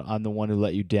always think about, I'm the one who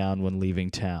let you down when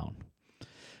leaving town.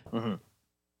 Mm-hmm.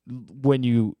 When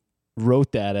you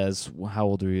wrote that as, how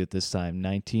old were you at this time?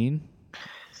 19?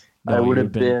 No, I would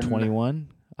have been 21.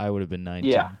 I would have been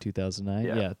 19. Yeah.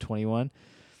 2009. Yeah, 21.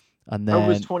 And then I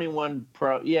was 21.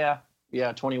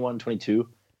 21, 22.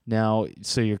 Now,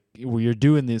 so you're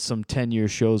doing some 10-year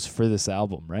shows for this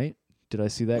album, right? Did I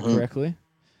see that correctly?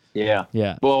 Yeah.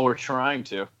 Yeah. Well, we're trying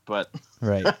to, but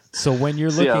right. So when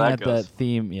you're looking at goes. that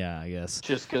theme, I guess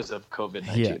just because of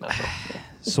COVID-19. Yeah.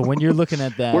 So when you're looking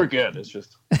at that, we're good. It's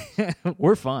just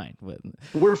we're fine. But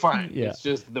we're fine. Yeah. It's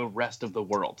just the rest of the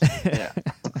world. Yeah.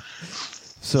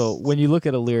 So when you look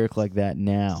at a lyric like that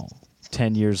now,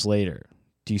 10 years later,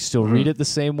 do you still read it the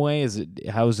same way?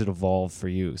 How has it evolved for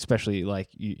you? Especially like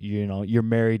you know, you're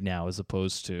married now as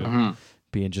opposed to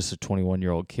being just a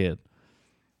 21-year-old kid.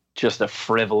 Just a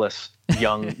frivolous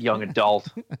young adult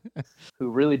who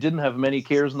really didn't have many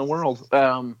cares in the world.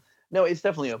 No, it's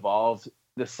definitely evolved.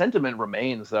 The sentiment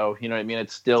remains, though. You know what I mean?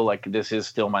 It's still like, this is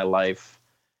still my life.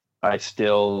 I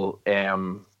still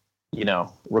am,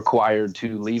 required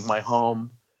to leave my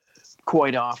home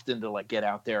quite often to like get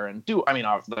out there and do what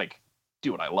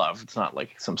I love. It's not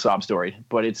like some sob story,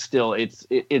 but it's still, it's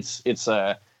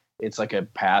like a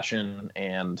passion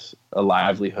and a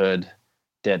livelihood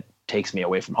that takes me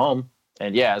away from home.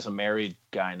 And yeah, as a married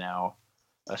guy now,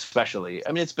 especially,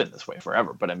 I mean, it's been this way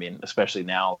forever, but I mean, especially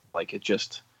now, like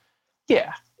it's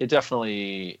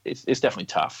definitely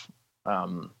tough. A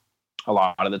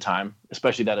lot of the time,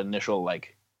 especially that initial,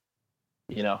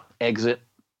 exit,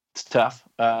 it's tough.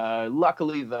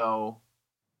 Luckily though,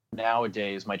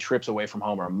 nowadays my trips away from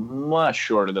home are much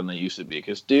shorter than they used to be.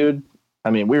 Because dude, I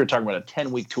mean, we were talking about a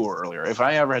 10-week tour earlier. If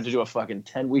I ever had to do a fucking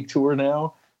 10-week tour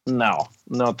now, no,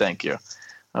 thank you.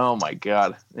 Oh my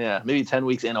God. Yeah. Maybe 10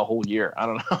 weeks in a whole year. I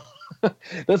don't know.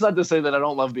 That's not to say that I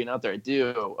don't love being out there. I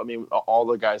do. I mean, all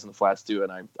the guys in the flats do.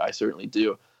 And I certainly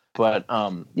do, but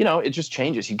it just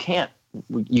changes. You can't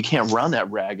run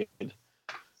that ragged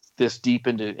this deep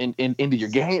into your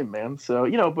game, man.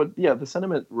 So, but yeah, the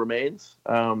sentiment remains.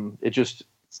 It just,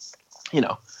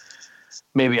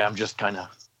 maybe I'm just kind of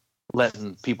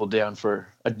letting people down for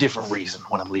a different reason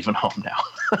when I'm leaving home now.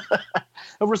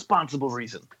 A responsible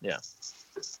reason. Yeah.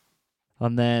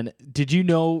 And then, did you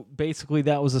know basically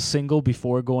that was a single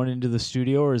before going into the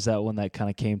studio, or is that one that kind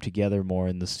of came together more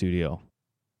in the studio?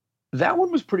 That one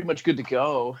was pretty much good to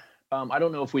go. I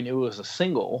don't know if we knew it was a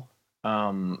single. I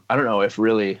don't know if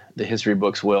really the history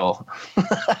books will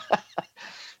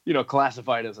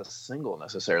classified as a single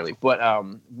necessarily, but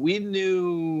we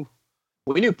knew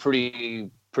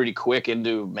pretty quick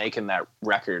into making that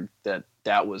record that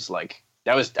was like,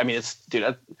 I mean, it's,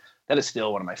 dude, that is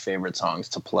still one of my favorite songs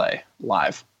to play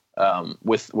live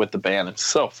with the band. It's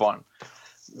so fun,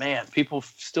 man. People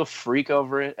still freak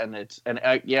over it, and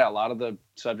yeah, a lot of the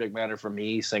subject matter for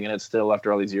me singing it still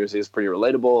after all these years is pretty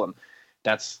relatable, and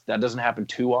that doesn't happen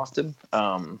too often.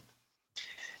 I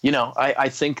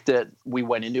think that we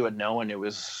went into it knowing it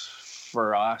was,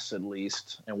 for us at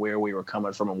least, and where we were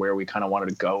coming from and where we kind of wanted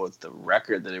to go with the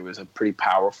record, that it was a pretty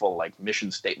powerful like mission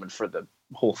statement for the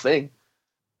whole thing.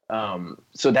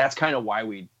 So that's kind of why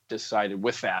we decided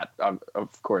with that,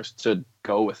 of course, to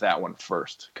go with that one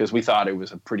first, because we thought it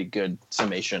was a pretty good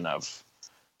summation of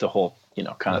the whole,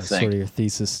 kind of thing. Sort of your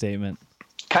thesis statement.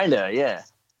 Kind of, yeah.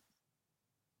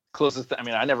 Closest. I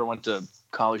mean, I never went to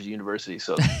college or university,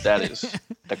 so that is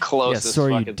the closest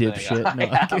fucking thing I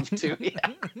have to.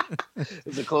 Yeah.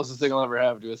 It's the closest thing I'll ever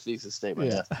have to a thesis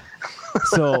statement. Yeah.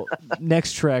 So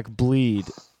next track, Bleed.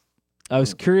 I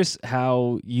was curious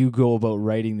how you go about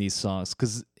writing these songs,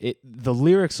 because the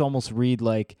lyrics almost read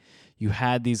like you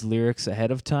had these lyrics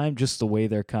ahead of time, just the way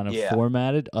they're kind of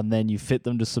formatted, and then you fit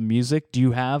them to some music. Do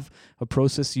you have a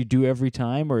process you do every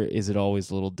time, or is it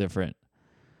always a little different?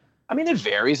 I mean, it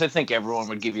varies. I think everyone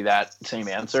would give you that same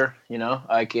answer,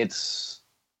 like it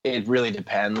really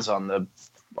depends on a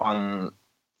lot.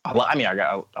 I mean, I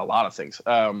got a lot of things.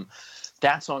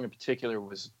 That song in particular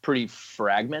was pretty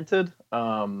fragmented.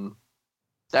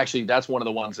 Actually, that's one of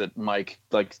the ones that Mike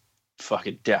like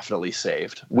fucking definitely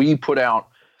saved. We put out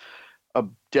a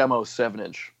demo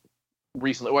 7-inch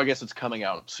recently. Well, I guess it's coming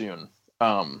out soon.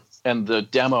 And the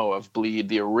demo of Bleed,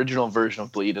 the original version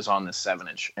of Bleed, is on this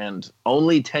 7-inch. And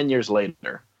only 10 years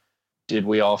later did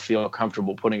we all feel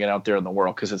comfortable putting it out there in the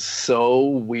world, because it's so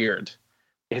weird.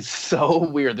 It's so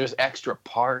weird. There's extra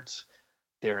parts.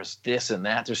 There's this and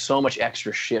that. There's so much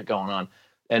extra shit going on.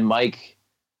 And Mike,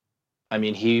 I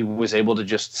mean, he was able to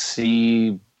just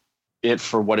see it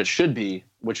for what it should be,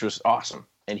 which was awesome.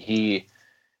 And he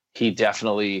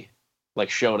definitely like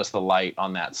showed us the light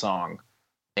on that song.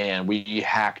 And we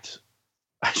hacked,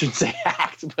 I shouldn't say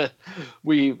hacked, but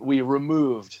we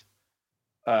removed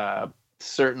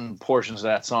certain portions of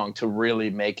that song to really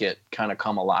make it kind of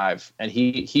come alive. And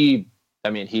he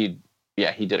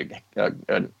did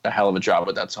a hell of a job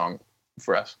with that song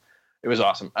for us. It was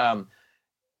awesome.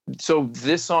 So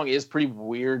this song is pretty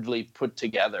weirdly put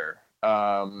together.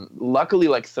 Luckily,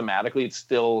 like thematically, it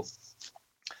still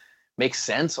makes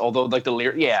sense. Although, like the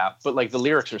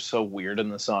lyrics are so weird in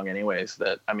the song, anyways.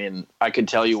 That, I mean, I could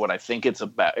tell you what I think it's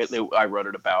about. I wrote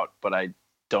it about, but I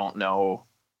don't know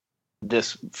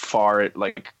this far,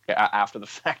 like after the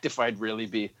fact, if I'd really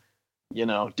be,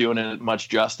 doing it much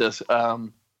justice.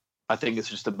 I think it's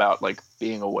just about like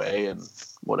being away and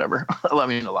whatever. I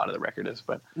mean, a lot of the record is,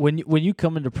 but when you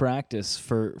come into practice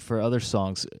for other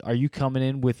songs, are you coming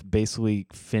in with basically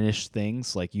finished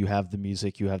things? Like you have the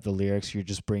music, you have the lyrics, you're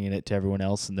just bringing it to everyone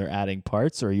else and they're adding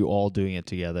parts, or are you all doing it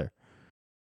together?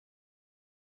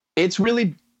 It's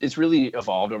really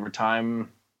evolved over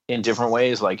time in different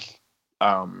ways. Like,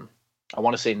 I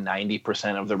want to say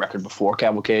 90% of the record before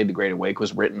Cavalcade, The Great Awake,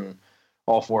 was written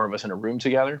all four of us in a room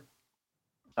together.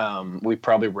 We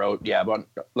probably wrote, about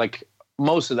like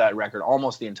most of that record,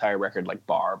 almost the entire record, like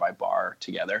bar by bar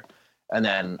together. And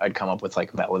then I'd come up with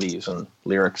like melodies and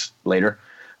lyrics later.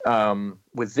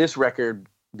 With this record,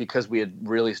 because we had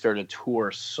really started to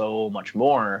tour so much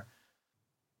more,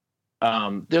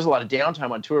 there's a lot of downtime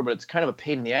on tour, but it's kind of a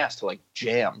pain in the ass to like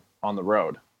jam on the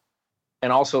road.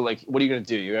 And also, like, what are you going to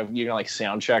do? You're going to like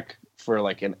sound check for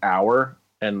like an hour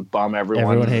and bum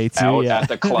everyone hates out you, yeah. at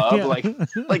the club. Yeah.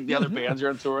 like the other bands are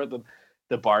on tour,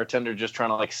 the bartender just trying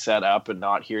to like set up and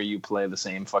not hear you play the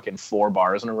same fucking 4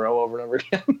 bars in a row over and over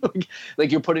again.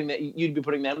 like you'd be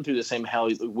putting them through the same hell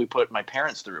we put my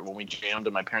parents through when we jammed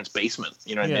in my parents' basement.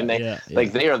 You know what I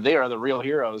mean? They are the real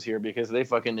heroes here, because they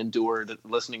fucking endured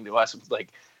listening to us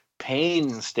like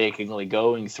painstakingly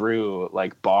going through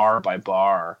like bar by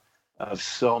bar of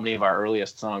so many of our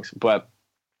earliest songs. But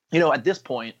at this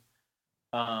point,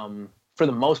 for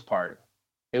the most part,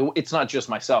 it's not just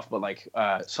myself, but like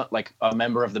a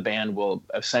member of the band will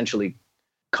essentially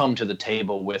come to the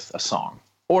table with a song,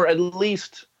 or at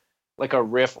least like a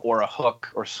riff or a hook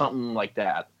or something like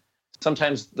that.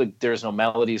 Sometimes there's no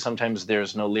melody, sometimes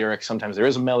there's no lyrics, sometimes there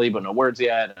is a melody but no words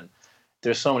yet, and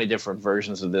there's so many different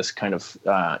versions of this kind of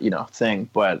thing.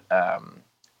 But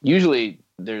usually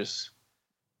there's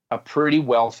a pretty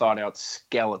well thought out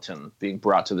skeleton being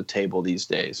brought to the table these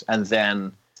days, and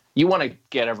then you want to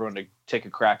get everyone to take a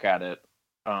crack at it,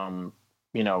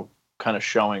 kind of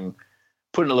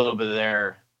putting a little bit of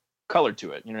their color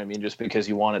to it. You know what I mean? Just because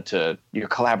you're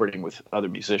collaborating with other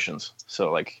musicians.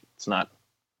 So like, it's not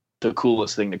the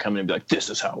coolest thing to come in and be like, this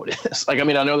is how it is. Like, I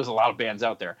mean, I know there's a lot of bands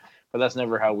out there, but that's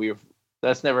never how we've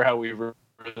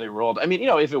really rolled. I mean, you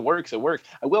know, if it works, it works.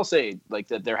 I will say like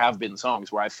that there have been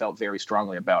songs where I felt very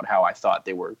strongly about how I thought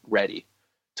they were ready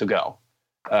to go.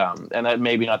 And that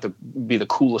maybe not to be the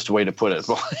coolest way to put it,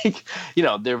 but like, you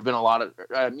know, there have been a lot of,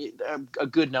 a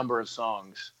good number of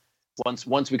songs.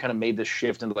 Once we kind of made this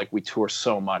shift into like, we tour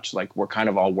so much, like we're kind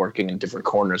of all working in different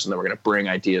corners and then we're going to bring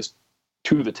ideas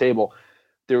to the table.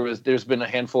 There's been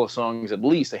at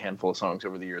least a handful of songs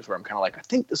over the years where I'm kind of like, I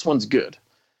think this one's good.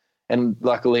 And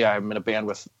luckily I'm in a band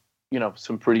with, you know,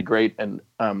 some pretty great and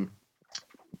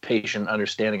patient,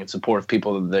 understanding and supportive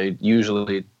people that they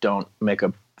usually don't make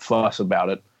a fuss about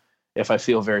it. If I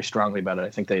feel very strongly about it, I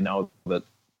think they know that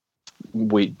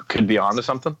we could be onto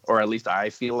something, or at least I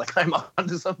feel like I'm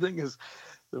onto something, is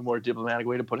the more diplomatic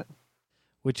way to put it.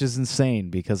 Which is insane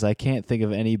because I can't think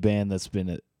of any band that's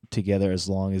been together as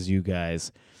long as you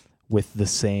guys with the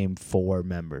same 4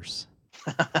 members.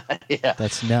 Yeah.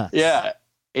 That's nuts. Yeah.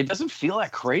 It doesn't feel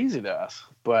that crazy to us,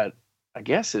 but I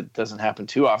guess it doesn't happen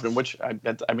too often, which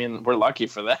I mean, we're lucky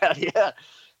for that. Yeah.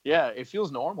 Yeah. It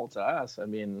feels normal to us. I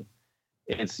mean,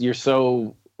 you're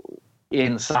so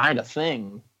inside a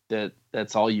thing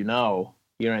that's all you know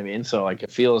what I mean? So like,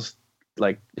 it feels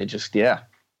like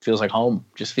feels like home,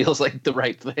 just feels like the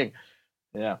right thing.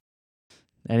 Yeah.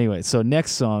 Anyway, so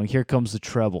next song, Here Comes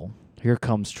Trouble.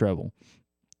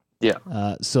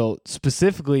 Yeah. So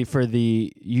specifically for do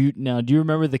you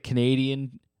remember the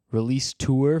Canadian release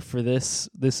tour for this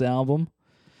album,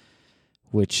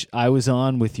 which I was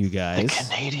on with you guys? The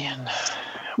Canadian,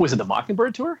 was it the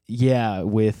Mockingbird tour? Yeah,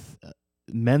 with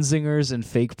Menzingers and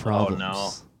Fake Problems. Oh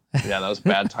no. Yeah, that was a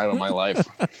bad time of my life.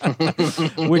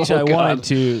 Which I wanted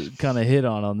to kind of hit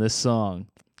on this song.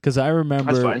 Because I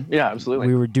remember, that's fine. Yeah, absolutely.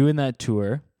 We were doing that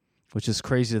tour, which is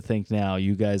crazy to think now.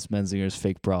 You guys, Menzingers,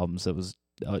 Fake Problems. That was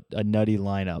a nutty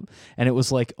lineup, and it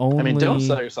was like only. I mean, don't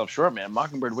sell yourself short, man.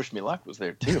 Mockingbird, Wish Me Luck was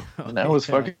there too, and that was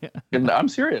fucking. I'm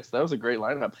serious. That was a great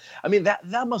lineup. I mean, that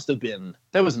was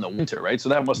in the winter, right? So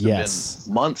that must have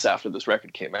been months after this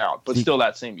record came out, but still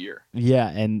that same year. Yeah,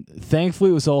 and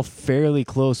thankfully it was all fairly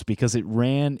close because it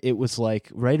was like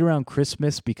right around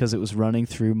Christmas because it was running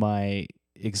through my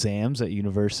exams at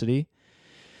university.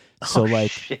 So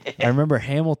shit. I remember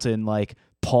Hamilton, like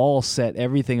Paul set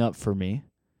everything up for me.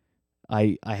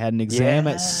 I had an exam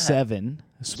at 7.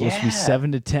 It was supposed to be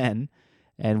 7 to 10,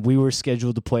 and we were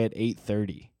scheduled to play at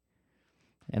 8:30.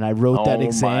 And I wrote that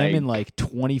exam in like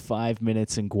 25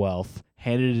 minutes in Guelph,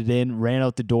 handed it in, ran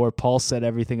out the door. Paul set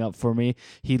everything up for me.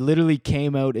 He literally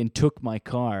came out and took my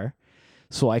car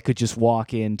so I could just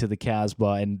walk into the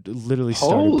Casbah and literally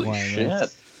started playing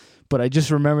it. But I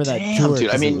just remember that tour. Dude,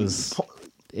 I mean,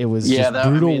 it was just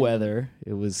brutal weather.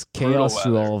 It was chaos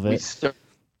through all of it.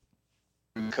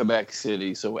 In Quebec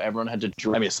City, so everyone had to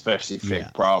drive. I mean, especially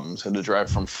Fake Problems had to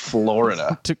drive from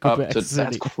Florida to Quebec City.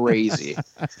 That's crazy.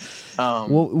 Well,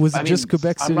 was it just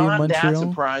Quebec City and Montreal? I'm not that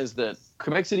surprised that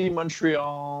Quebec City,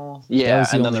 Montreal,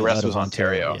 and then the rest was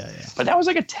Ontario. Yeah. But that was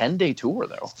like a 10-day tour,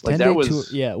 though. Like that was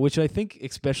tour, which I think,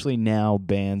 especially now,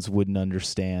 bands wouldn't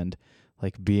understand.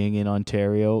 Like being in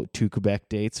Ontario, 2 Quebec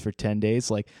dates for 10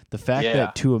 days. Like the fact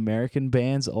that 2 American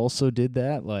bands also did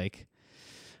that, like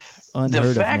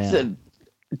unheard of now.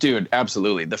 Dude,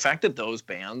 absolutely. The fact that those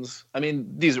bands, I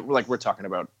mean, these are like, we're talking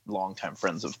about longtime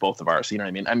friends of both of ours. You know what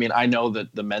I mean? I mean, I know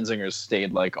that the Menzingers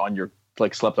stayed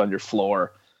slept on your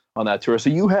floor on that tour. So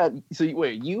you had the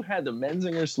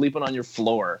Menzingers sleeping on your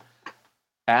floor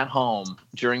at home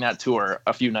during that tour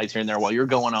a few nights here and there while you're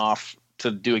going off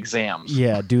to do exams.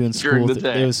 Yeah, doing school.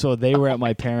 So they were at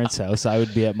my parents' house. I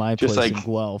would be at my place in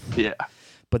Guelph. Yeah.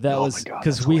 But that was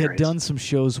because we had done some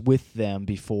shows with them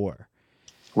before.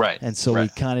 Right. And so we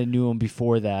kind of knew them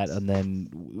before that, and then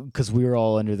because we were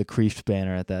all under the Creeps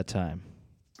banner at that time.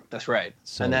 That's right.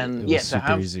 So and then to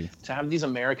have these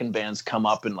American bands come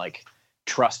up and like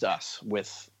trust us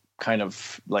with kind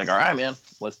of like, all right, man,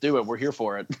 let's do it. We're here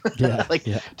for it. Yeah.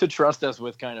 To trust us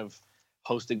with kind of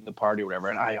hosting the party or whatever.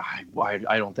 And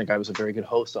I don't think I was a very good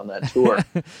host on that tour.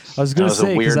 I was going to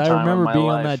say, because I remember being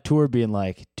on that tour being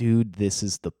like, dude, this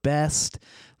is the best.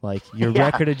 Like, your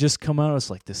record had just come out. I was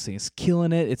like, this thing is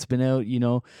killing it. It's been out,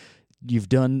 you've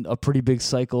done a pretty big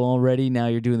cycle already. Now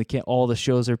you're doing all the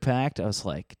shows are packed. I was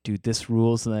like, dude, this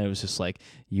rules. And then it was just like,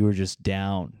 you were just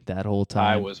down that whole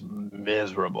time. I was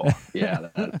miserable. Yeah,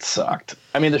 that sucked.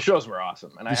 I mean, the shows were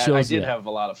awesome. And I did have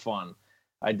a lot of fun.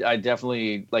 I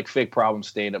definitely, like, Fake Problems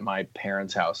stayed at my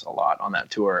parents' house a lot on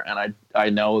that tour. And I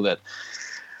know that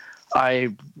I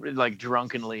like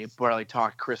drunkenly probably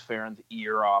talked Chris Farron's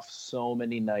ear off so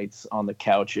many nights on the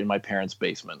couch in my parents'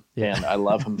 basement. Yeah. And I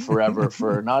love him forever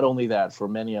for not only that, for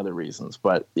many other reasons.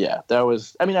 But yeah, I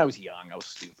was young, I was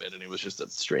stupid, and it was just a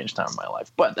strange time in my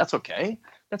life. But that's okay.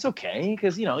 That's okay.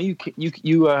 Because,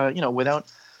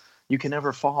 without, you can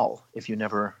never fall if you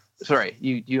never,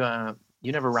 you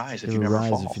never rise if you never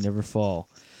fall. If you never fall.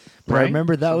 But Right? I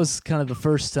remember that was kind of the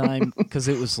first time, because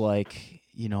it was like,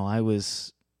 I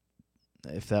was,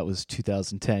 if that was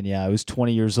 2010, yeah, I was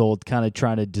 20 years old, kind of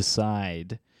trying to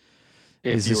decide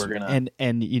If you were gonna,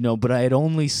 and but I had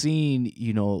only seen,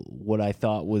 what I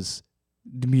thought was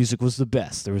the music was the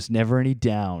best. There was never any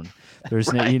down.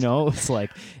 There's Right. it's like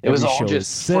it was every all show was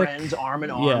just sick. friends arm in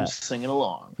arm Yeah. singing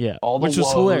along. Yeah, all the which was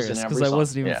woes hilarious in because every I song.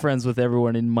 wasn't even Yeah. friends with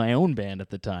everyone in my own band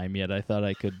at the time yet. I thought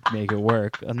I could make it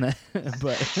work on that,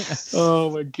 but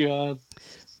Oh my god.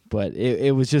 but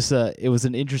it was just it was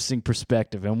an interesting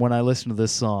perspective. And when I listen to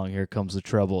this song, "Here Comes the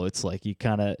Trouble," it's like you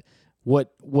kind of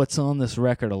what's on this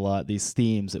record a lot. These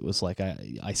themes, it was like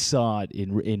I saw it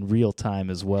in real time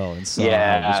as well, and saw how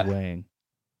it was weighing.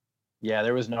 Yeah,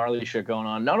 there was gnarly shit going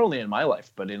on, not only in my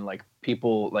life, but in like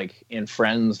people, like in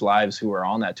friends' lives who were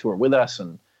on that tour with us,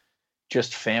 and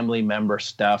just family member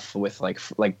stuff with like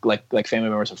family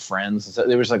members of friends. So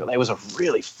there was like, it was a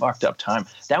really fucked up time.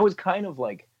 That was kind of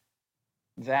like,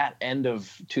 that end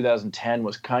of 2010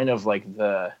 was kind of like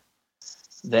the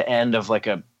end of like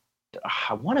I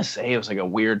want to say it was like a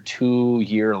weird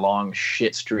 2-year long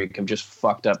shit streak of just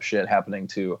fucked up shit happening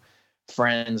to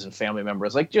friends and family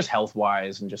members, like just health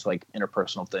wise and just like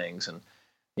interpersonal things. And,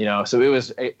 so it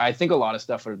was, I think a lot of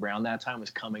stuff around that time was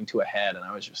coming to a head, and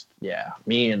I was just,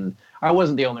 and I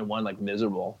wasn't the only one like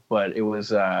miserable, but it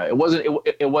was,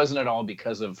 it wasn't at all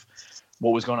because of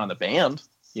what was going on in the band.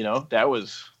 That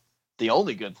was the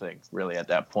only good thing really at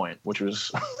that point, which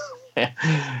was, I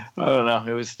don't know.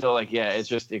 It was still like, it's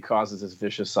just, it causes this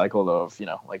vicious cycle of,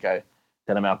 that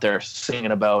I'm out there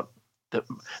singing about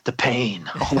the pain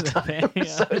all the time. Yeah.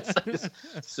 So it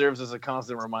serves as a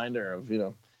constant reminder of,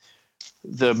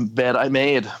 the bed I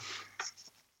made.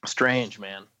 Strange,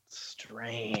 man.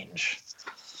 Strange.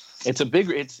 It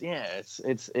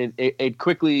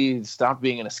quickly stopped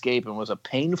being an escape and was a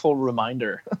painful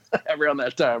reminder around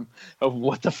that time of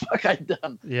what the fuck I'd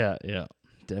done. Yeah,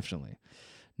 definitely.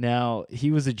 Now,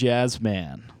 he was a jazz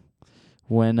man.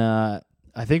 When I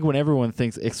think when everyone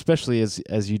thinks, especially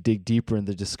as you dig deeper in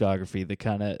the discography,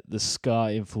 the ska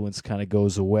influence kind of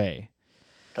goes away.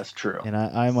 That's true. And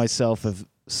I myself have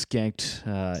skanked,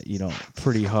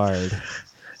 pretty hard.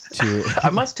 I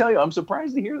must tell you, I'm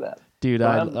surprised to hear that, dude.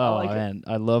 I like man,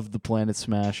 I love the Planet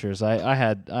Smashers. I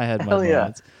had my Hell yeah.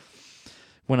 moments.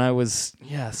 When I was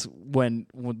when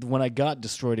I got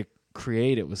Destroy to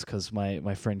Create, it was because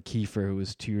my friend Kiefer, who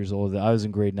was 2 years older, I was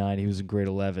in grade 9, he was in grade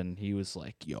 11. He was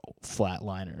like, "Yo,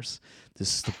 Flatliners,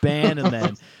 this is the band."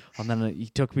 and then he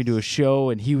took me to a show,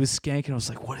 and he was skanking. I was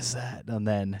like, "What is that?" And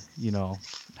then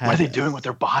what are they doing with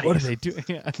their bodies? What are they doing?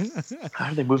 How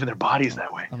are they moving their bodies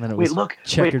that way? And then it was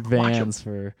Checkered Vans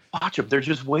for. Watch them. They're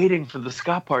just waiting for the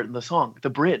ska part in the song, the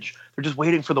bridge. They're just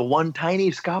waiting for the one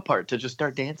tiny ska part to just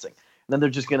start dancing. And then they're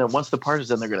just gonna, once the part is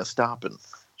done, they're gonna stop and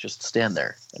just stand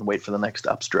there and wait for the next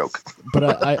upstroke.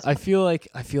 But I feel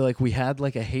like we had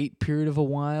like a hate period of a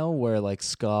while where like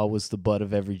ska was the butt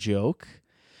of every joke.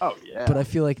 Oh yeah. But I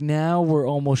feel like now we're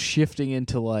almost shifting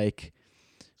into like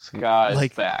ska is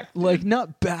like back. Dude. Like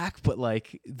not back, but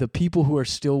like the people who are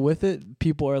still with it,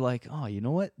 people are like, "Oh, you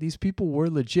know what? These people were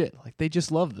legit. Like they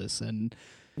just love this, and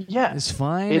it's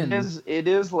fine." It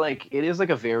is like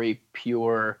a very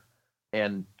pure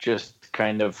and just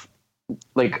kind of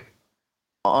like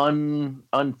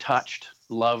untouched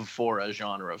love for a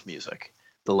genre of music,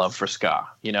 the love for ska.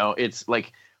 It's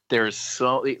like there's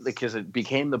so, because it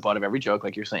became the butt of every joke,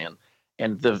 like you're saying,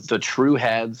 and the true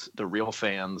heads, the real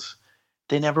fans,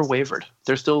 they never wavered.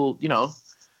 They're still,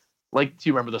 like, do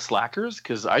you remember the Slackers?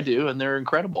 Because I do, and they're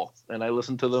incredible, and I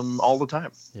listen to them all the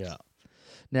time. Yeah.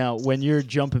 Now, when you're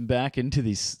jumping back into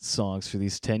these songs for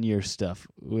these 10-year stuff,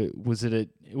 was it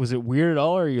weird at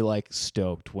all, or are you like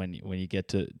stoked when you get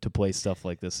to play stuff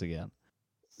like this again?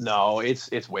 No,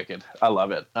 it's wicked. I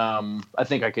love it. I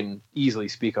think I can easily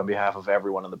speak on behalf of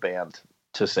everyone in the band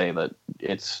to say that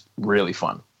it's really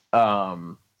fun.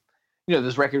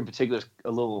 This record in particular is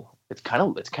a little. It's kind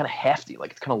of hefty,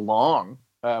 like it's kind of long.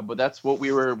 But that's what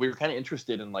we were kind of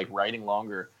interested in, like writing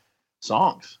longer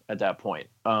songs at that point.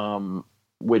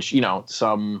 Which,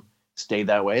 some stayed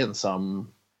that way and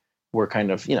some were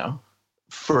kind of,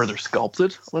 further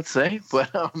sculpted, let's say.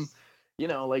 But,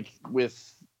 like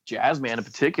with Jazzman in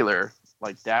particular,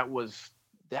 like that was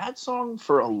that song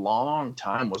for a long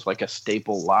time was like a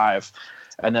staple live,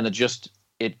 and then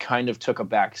it kind of took a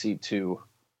backseat to.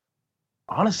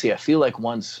 Honestly, I feel like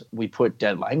once we put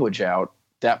Dead Language out,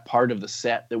 that part of the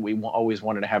set that we always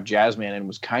wanted to have Jazzman in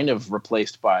was kind of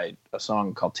replaced by a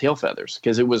song called Tail Feathers,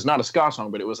 because it was not a ska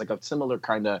song, but it was like a similar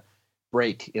kind of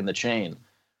break in the chain.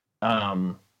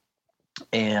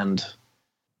 And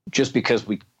just because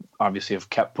we obviously have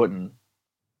kept putting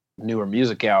newer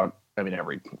music out, I mean,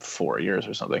 every 4 years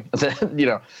or something,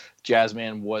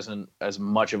 Jazzman wasn't as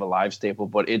much of a live staple,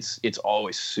 but it's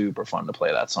always super fun to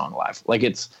play that song live. Like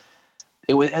it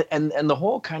was, and the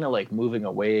whole kind of like moving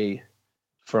away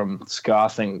from ska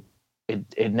thing,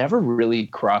 it never really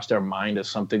crossed our mind as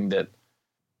something that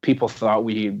people thought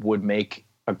we would make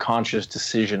a conscious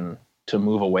decision to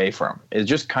move away from. It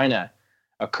just kind of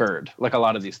occurred, like a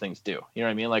lot of these things do. You know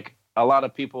what I mean? Like a lot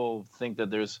of people think that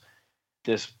there's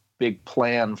this big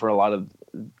plan for a lot of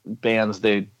bands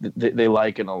they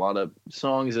like, and a lot of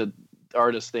songs that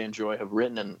artists they enjoy have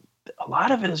written, and a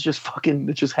lot of it is just fucking,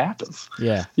 it just happens.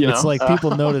 Yeah. It's like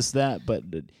people notice that, but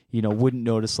wouldn't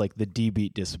notice like the D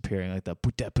beat disappearing, like the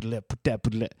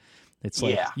it's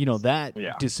like,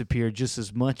 that disappeared just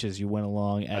as much as you went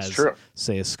along as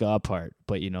say a ska part,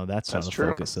 but that's not the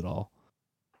focus at all.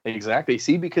 Exactly.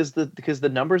 See, because the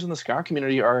numbers in the ska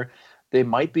community they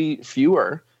might be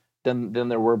fewer than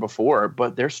there were before,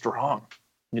 but they're strong,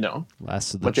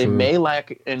 what they may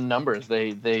lack in numbers,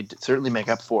 they certainly make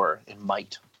up for in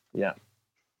might. Yeah.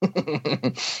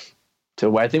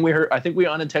 So I think we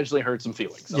unintentionally hurt some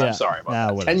feelings. I'm sorry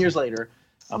about that. 10 years later,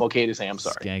 I'm okay to say I'm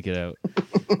sorry. Skank it out.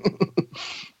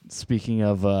 Speaking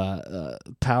of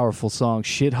powerful song,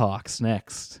 Shithawks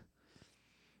next.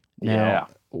 Now,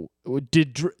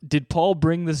 did Paul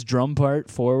bring this drum part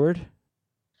forward?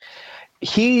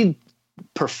 He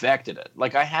perfected it.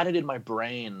 Like I had it in my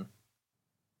brain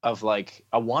of like,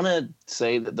 I want to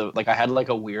say that I had like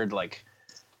a weird like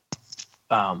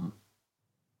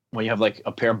when you have like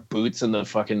a pair of boots in the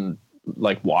fucking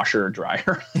like washer or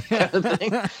dryer kind of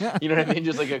thing. You know what I mean?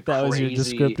 Just like a that was your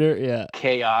descriptor, yeah.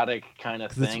 Chaotic kind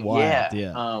of thing. It's wild,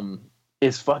 yeah.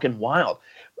 It's fucking wild.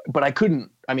 But I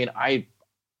couldn't. I mean, I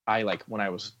like when I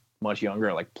was much younger,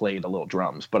 I like played a little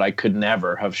drums, but I could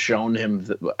never have shown him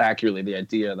accurately the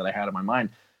idea that I had in my mind.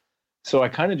 So I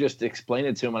kind of just explained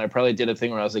it to him, and I probably did a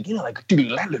thing where I was like,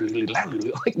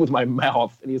 like with my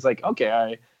mouth, and he's like,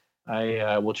 okay,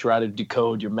 I will try to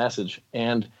decode your message.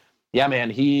 And yeah,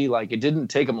 man, it didn't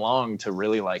take him long to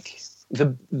really like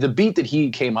the beat that he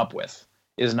came up with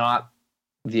is not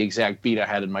the exact beat I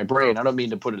had in my brain. I don't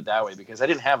mean to put it that way, because I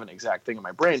didn't have an exact thing in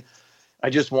my brain. I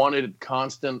just wanted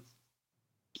constant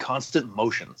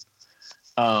motion.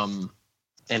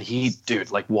 And he,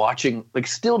 dude, like watching, like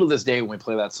still to this day when we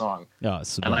play that song,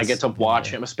 and I get to watch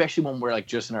him, especially when we're like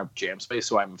just in our jam space,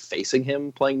 so I'm facing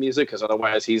him playing music, because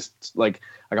otherwise he's like,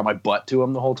 I got my butt to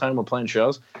him the whole time we're playing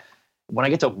shows. When I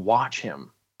get to watch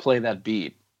him play that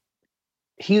beat,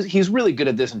 he's really good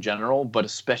at this in general, but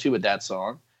especially with that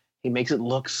song, he makes it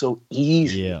look so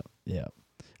easy. Yeah.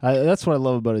 That's what I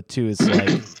love about it too. It's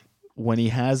like when he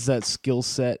has that skill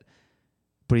set,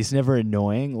 but he's never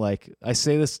annoying. Like I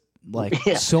say this. Like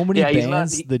so many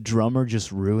bands, the drummer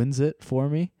just ruins it for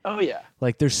me. Oh yeah.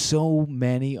 Like there's so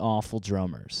many awful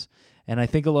drummers, and I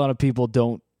think a lot of people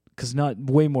don't, because not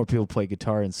way more people play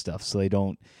guitar and stuff, so they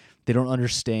don't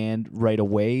understand right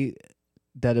away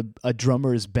that a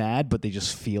drummer is bad, but they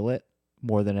just feel it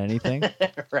more than anything.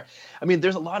 Right. I mean,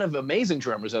 there's a lot of amazing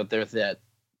drummers out there that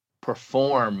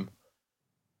perform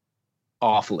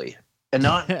awfully. And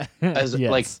not as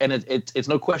like, and it's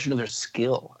no question of their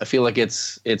skill. I feel like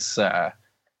it's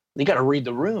you got to read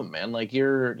the room, man. Like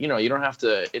you don't have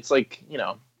to. It's like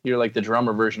you're like the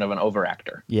drummer version of an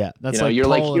overactor. Yeah, that's like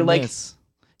Paul you're like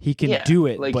he can do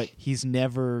it, but he's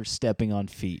never stepping on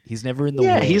feet. He's never in the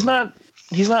way. He's not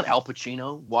Al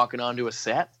Pacino walking onto a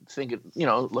set thinking,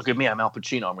 look at me, I'm Al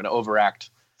Pacino. I'm going to overact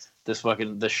the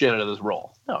shit out of this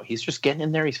role. No, he's just getting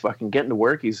in there. He's fucking getting to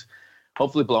work. He's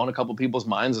hopefully blowing a couple people's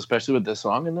minds, especially with this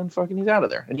song, and then fucking he's out of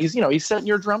there. And he's setting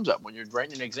your drums up when you're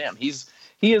writing an exam. He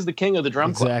is the king of the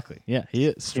drum club. Exactly. Yeah, he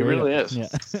is. He really is. Yeah.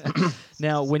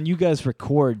 Now, when you guys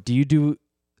record, do you do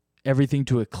everything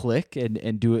to a click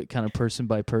and do it kind of person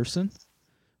by person,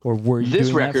 or were you this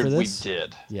doing record that for this? We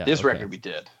did. Yeah, this record we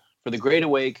did for the Great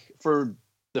Awake. For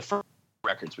the first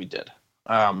records we did.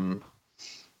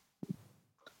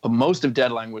 Most of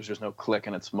Dead Language, there's no click,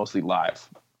 and it's mostly live.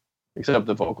 Except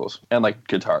the vocals and like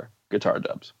guitar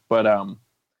dubs. But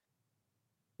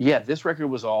this record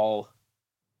was all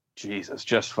Jesus,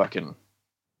 just fucking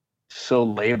so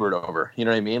labored over. You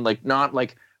know what I mean? Like not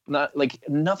like not like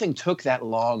nothing took that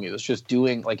long. It was just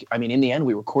doing like, I mean, in the end,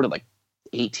 we recorded like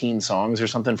 18 songs or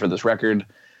something for this record,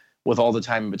 with all the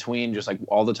time in between, just like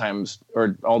all the time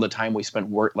we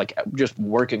spent just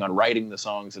working on writing the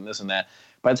songs and this and that.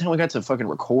 By the time we got to fucking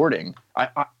recording, I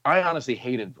honestly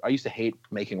I used to hate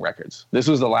making records. This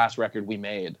was the last record we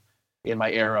made in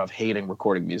my era of hating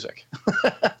recording music.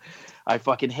 I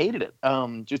fucking hated it,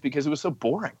 just because it was so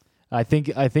boring. I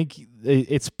think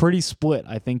it's pretty split.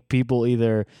 I think people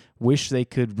either wish they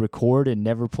could record and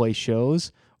never play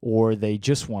shows, or they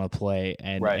just want to play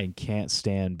and can't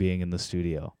stand being in the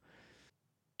studio.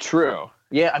 True.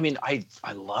 Yeah, I mean, I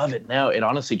love it now. It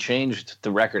honestly changed the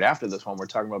record after this one we're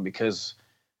talking about, because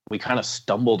we kind of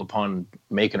stumbled upon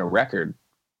making a record,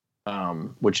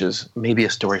 which is maybe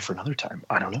a story for another time.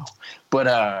 I don't know. But,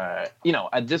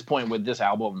 at this point with this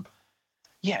album,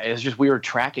 yeah, it's just we were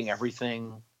tracking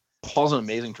everything. Paul's an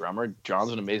amazing drummer.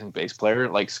 John's an amazing bass player.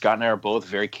 Like, Scott and I are both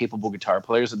very capable guitar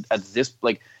players. At this,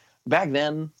 like, back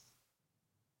then,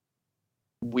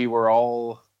 we were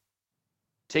all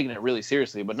taking it really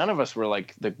seriously, but none of us were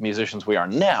like the musicians we are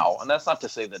now. And that's not to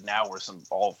say that now we're some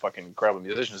all fucking incredible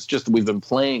musicians. It's just that we've been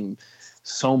playing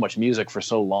so much music for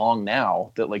so long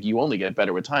now that like you only get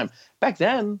better with time. Back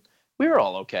then, we were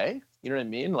all okay. You know what I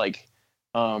mean? Like,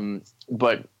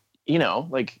 but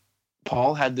like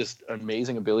Paul had this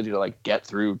amazing ability to like get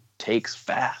through takes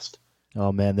fast.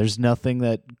 Oh man, there's nothing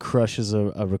that crushes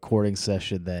a recording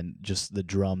session than just the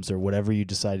drums or whatever you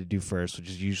decide to do first, which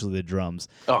is usually the drums.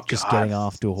 Oh, just God. Getting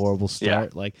off to a horrible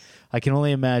start. Yeah. Like, I can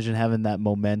only imagine having that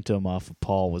momentum off of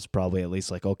Paul was probably at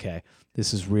least like, okay,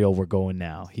 this is real. We're going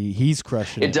now. He's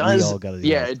crushing it. It does. We all gotta do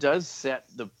yeah, it. It does set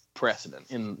the precedent.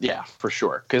 For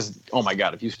sure. Because oh my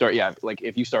God, if you start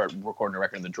recording a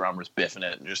record and the drummer's biffing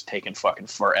it and just taking fucking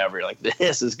forever, you're like,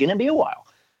 this is gonna be a while.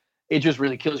 It just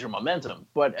really kills your momentum.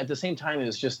 But at the same time, it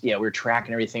was just, we were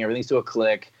tracking everything's to a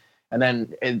click. And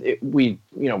then we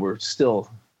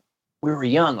were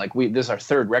young. Like this is our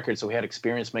third record. So we had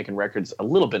experience making records a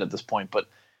little bit at this point, but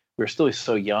we were still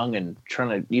so young and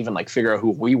trying to even like figure out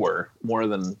who we were more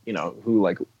than, who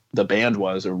like the band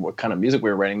was or what kind of music we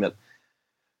were writing, that,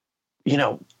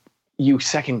 you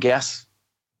second guess,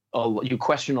 you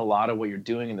question a lot of what you're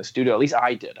doing in the studio. At least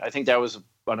I did. I think that was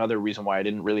another reason why I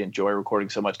didn't really enjoy recording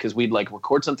so much, because we'd like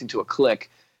record something to a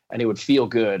click and it would feel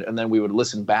good, and then we would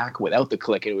listen back without the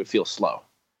click and it would feel slow,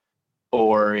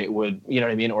 or it would, you know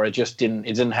what I mean, or it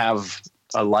didn't have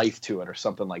a life to it or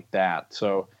something like that.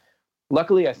 So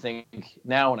luckily, I think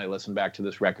now when I listen back to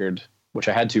this record, which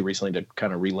I had to recently to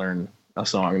kind of relearn a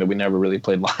song that we never really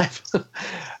played live,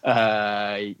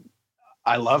 I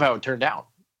love how it turned out.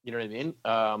 You know what I mean?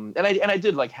 And I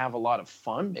did like have a lot of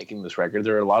fun making this record.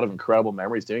 There are a lot of incredible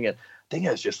memories doing it. I think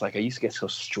it's just like I used to get so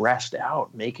stressed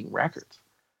out making records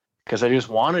because I just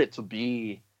wanted it to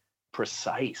be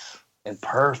precise and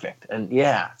perfect. And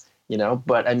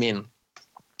but I mean,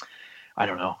 I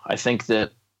don't know. I think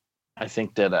that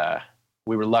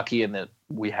we were lucky in that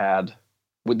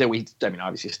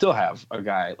obviously still have a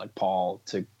guy like Paul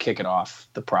to kick it off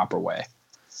the proper way,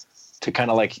 to kind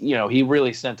of like, he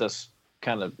really sent us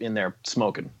kind of in there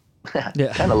smoking.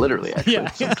 Yeah. Kind of literally, actually.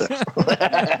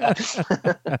 Yeah.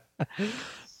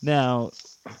 Now,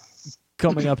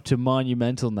 coming up to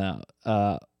Monumental now,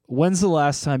 when's the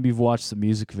last time you've watched the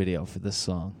music video for this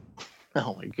song?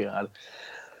 Oh my God.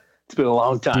 It's been a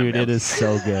long time. Dude, man. It is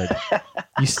so good.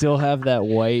 You still have that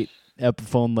white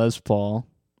Epiphone Les Paul.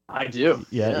 I do.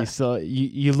 Yeah.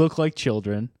 You look like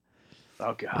children.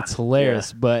 Oh God, it's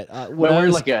hilarious. Yeah. But I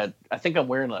think I'm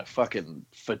wearing a fucking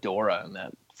fedora in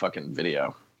that fucking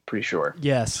video. Pretty sure.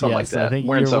 Yes, something like that. I think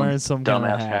you're wearing some kind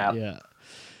of hat. Yeah.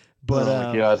 But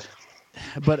oh my God.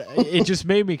 But it just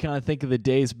made me kind of think of the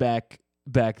days back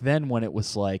then when it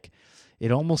was like,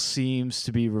 it almost seems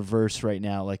to be reversed right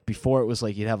now. Like before, it was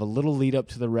like you'd have a little lead up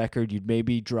to the record, you'd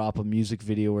maybe drop a music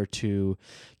video or two,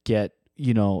 get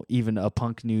even a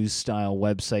Punk News style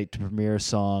website to premiere a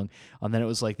song. And then it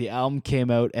was like the album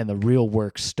came out and the real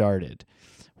work started.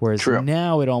 Whereas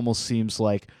now it almost seems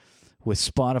like with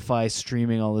Spotify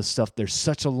streaming all this stuff, there's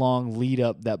such a long lead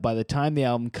up that by the time the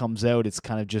album comes out, it's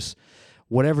kind of just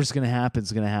whatever's going to happen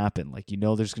is going to happen. Like,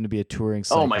 there's going to be a touring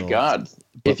cycle. Oh my God.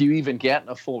 But if you even get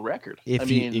a full record.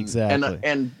 Exactly.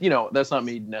 And that's not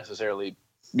me necessarily,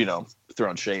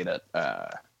 throwing shade at,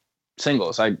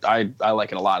 singles. I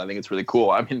like it a lot. I think it's really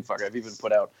cool. I mean, I've even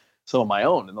put out some of my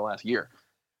own in the last year.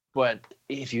 But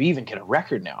if you even get a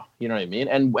record now, you know what I mean?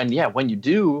 And when you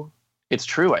do, it's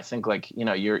true. I think like,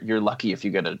 you're lucky if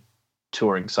you get a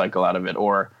touring cycle out of it.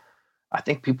 Or I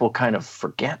think people kind of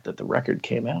forget that the record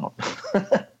came out.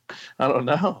 I don't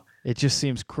know. It just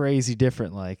seems crazy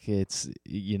different. Like it's,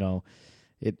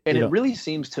 It really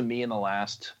seems to me in the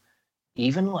last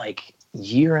even like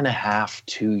year and a half,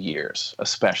 2 years,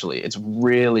 especially, it's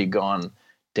really gone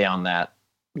down that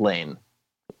lane.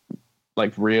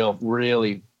 Like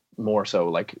really more so.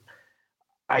 Like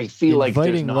I feel like there's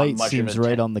Inviting not Light much seems of a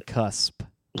right on the cusp.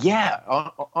 Yeah,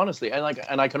 honestly, and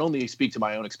I can only speak to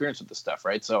my own experience with this stuff,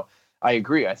 right? So I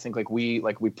agree. I think we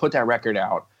put that record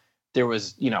out. There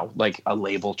was, like a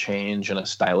label change and a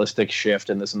stylistic shift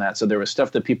and this and that. So there was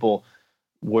stuff that people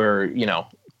were,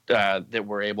 that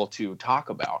were able to talk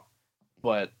about,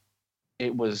 but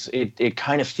it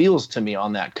kind of feels to me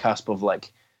on that cusp of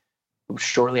like,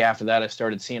 shortly after that, I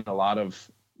started seeing a lot of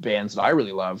bands that I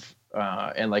really love,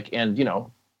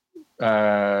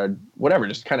 whatever,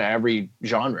 just kind of every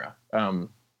genre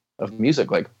of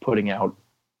music, like putting out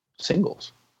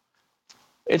singles.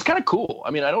 It's kind of cool.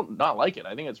 I mean, I don't not like it.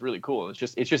 I think it's really cool. It's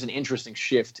just an interesting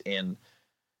shift in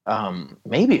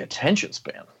maybe attention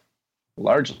span,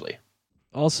 largely.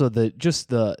 Also,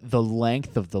 the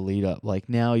length of the lead up. Like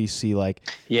now you see like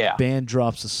band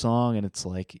drops a song and it's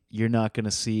like you're not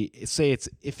gonna see. Say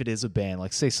if it is a band,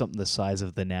 like say something the size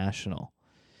of The National.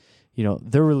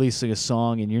 They're releasing a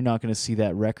song and you're not going to see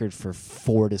that record for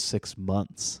 4 to 6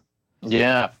 months.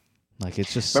 Yeah. Like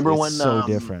it's just so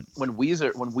different. When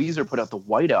Weezer put out the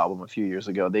White Album a few years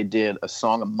ago, they did a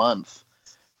song a month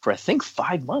for I think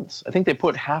 5 months. I think they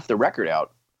put half the record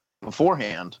out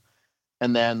beforehand.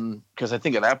 And then, because I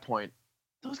think at that point,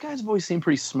 those guys have always seemed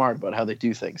pretty smart about how they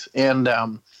do things. And,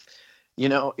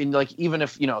 in like, even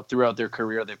if, throughout their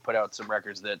career, they've put out some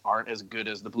records that aren't as good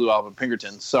as the Blue Album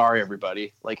Pinkerton. Sorry,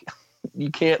 everybody. Like,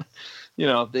 you can't,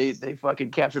 they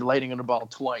fucking captured lightning on a ball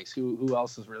twice. Who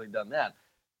else has really done that?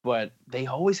 But they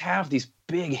always have these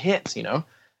big hits,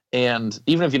 and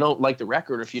even if you don't like the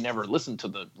record, or if you never listened to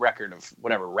the record of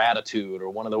whatever, Ratitude or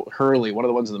one of the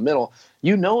ones in the middle,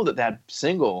 that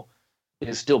single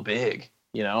is still big,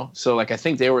 So like, I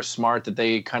think they were smart that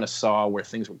they kind of saw where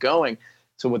things were going.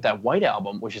 So with that White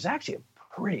Album, which is actually a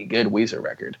pretty good Weezer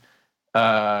record,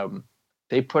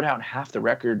 they put out half the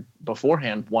record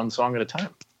beforehand, one song at a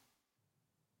time.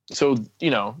 So,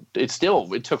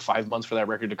 it took 5 months for that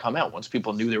record to come out once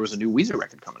people knew there was a new Weezer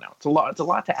record coming out. It's a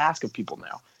lot to ask of people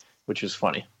now, which is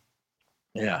funny.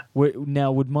 Yeah.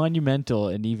 Now, would Monumental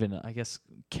and even, I guess,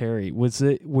 Carrie,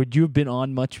 would you have been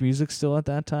on Much Music still at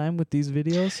that time with these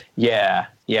videos? Yeah.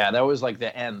 That was like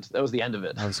the end. That was the end of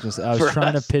it. I was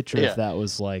trying to picture if that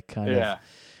was like kind of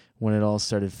when it all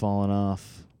started falling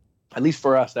off. At least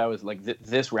for us, that was like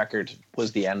this record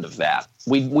was the end of that.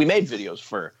 We made videos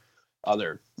for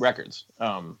other records.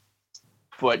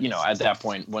 But, at that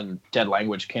point when Dead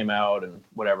Language came out and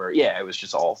whatever, it was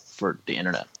just all for the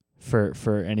internet.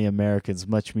 For any Americans,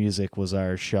 Much Music was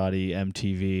our shoddy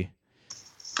MTV.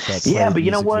 But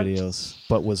you know what? Videos,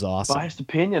 but was awesome. Biased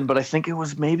opinion, but I think it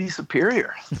was maybe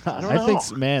superior. I don't know.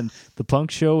 Think, man, the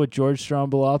Punk Show with George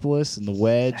Stroumboulopoulos and the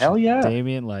Wedge. Hell yeah.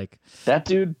 Damien, like that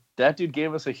dude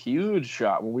gave us a huge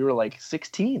shot when we were like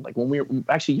 16, like when we were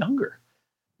actually younger.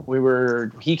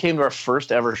 He came to our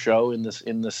first ever show in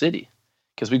the city,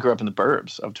 because we grew up in the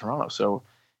burbs of Toronto. So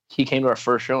he came to our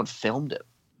first show and filmed it.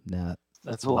 Nah,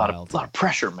 that's a lot of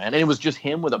pressure, man. And it was just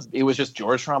him it was just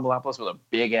George Stroumboulopoulos with a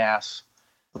big ass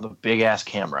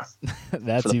camera.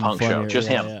 That's for the Punk funnier. Show. Just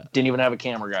him. Yeah. Didn't even have a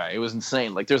camera guy. It was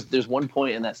insane. Like there's one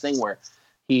point in that thing where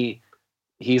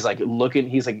he's like looking,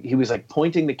 he was like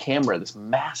pointing the camera, this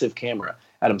massive camera,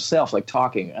 at himself, like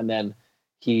talking, and then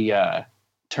he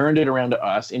turned it around to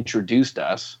us, introduced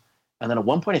us, and then at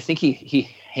one point I think he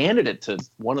handed it to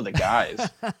one of the guys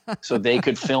so they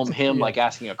could film him like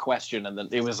asking a question, and then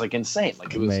it was like insane.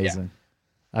 Like it was amazing.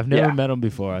 I've never met him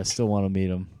before. I still want to meet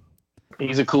him.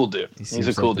 He's a cool dude. He's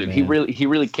a cool dude. He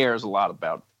really cares a lot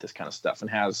about this kind of stuff, and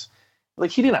has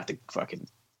like, he didn't have to fucking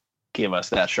give us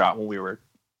that shot when we were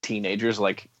teenagers,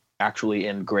 like actually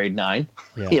in grade 9.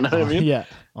 Yeah. You know what I mean? Yeah.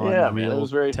 Man, it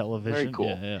was very television. very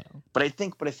cool. Yeah. But I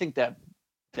think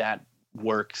that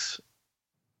works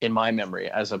in my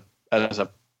memory as a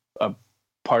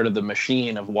part of the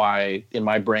machine of why in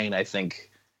my brain I think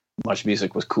Much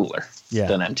Music was cooler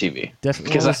than MTV.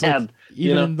 Definitely. Because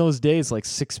in those days, like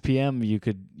 6 p.m. you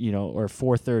could, or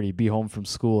 4:30, be home from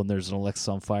school and there's an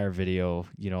Alexisonfire video,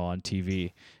 on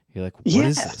TV. You're like, what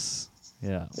is this?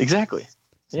 Yeah. Exactly.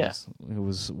 So yeah. It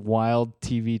was wild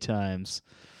TV times.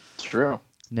 It's true.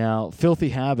 Now, Filthy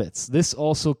Habits. This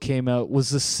also came out. Was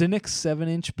the Cynic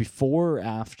 7-inch before or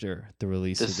after the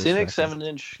release of this Cynic record?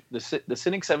 7-inch, the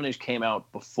Cynic 7-inch came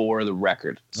out before the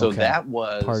record. So that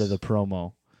was part of the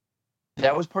promo.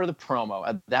 That was part of the promo.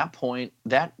 At that point,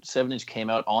 that 7-inch came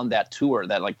out on that tour,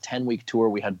 that like 10-week tour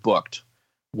we had booked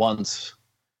once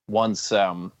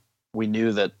we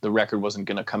knew that the record wasn't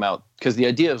going to come out, because the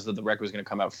idea was that the record was going to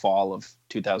come out fall of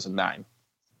 2009.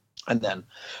 And then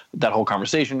that whole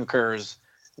conversation occurs.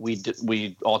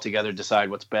 We all together decide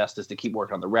what's best is to keep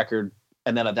working on the record.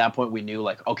 And then at that point we knew,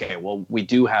 like, okay, well, we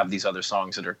do have these other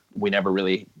songs that we never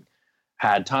really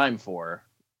had time for,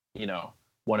 you know,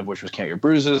 one of which was Count Your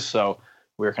Bruises. So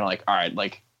we were kind of like, all right,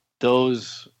 like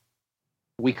those,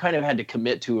 we kind of had to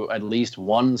commit to at least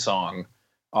one song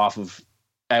out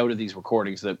of these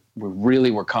recordings that we really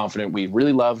were confident we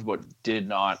really loved, but did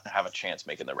not have a chance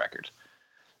making the record.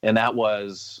 And that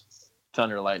was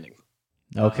Thunder and Lightning.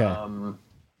 Okay.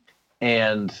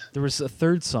 And there was a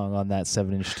third song on that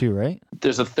 7-inch too, right?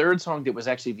 There's a third song that was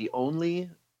actually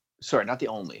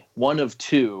one of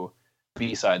two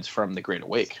B-sides from The Great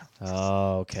Awake.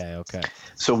 Oh, okay.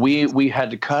 So we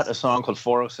had to cut a song called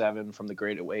 407 from The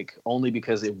Great Awake only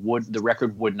because the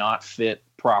record would not fit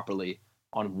properly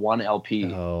on one LP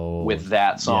with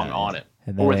that song on it,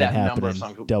 or with that number of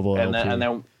songs. Double LP. And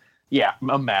then yeah,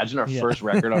 imagine our first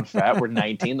record on Fat. We're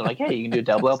 19. They're like, hey, you can do a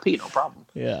double LP, no problem.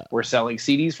 Yeah, we're selling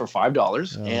CDs for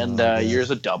 $5, and here's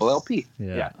a double LP.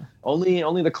 Yeah.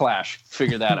 Only the Clash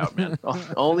figured that out, man.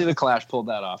 Only the Clash pulled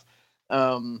that off.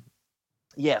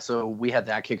 Yeah, so we had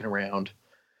that kicking around.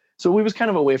 So it was kind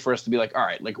of a way for us to be like, all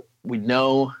right, like we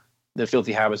know that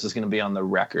Filthy Habits is going to be on the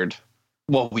record.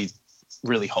 Well, we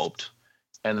really hoped.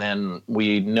 And then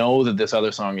we know that this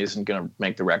other song isn't going to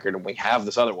make the record, and we have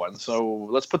this other one. So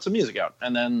let's put some music out.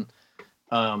 And then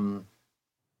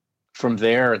from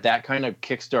there, that kind of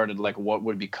kickstarted like what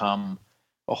would become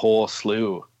a whole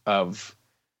slew of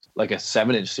like a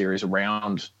 7-inch series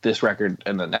around this record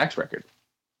and the next record.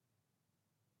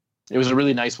 It was a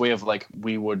really nice way of like,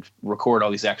 we would record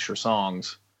all these extra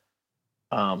songs.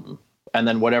 And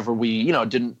then whatever we,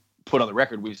 didn't put on the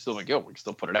record, we still we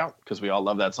still put it out because we all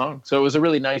love that song. So it was a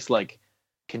really nice like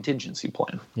contingency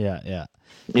plan. Yeah.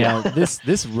 Now,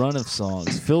 this run of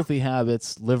songs, Filthy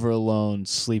Habits, Live Her Alone,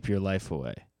 Sleep Your Life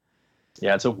Away.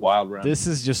 Yeah, it's a wild run. This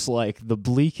is just like the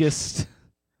bleakest.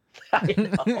 I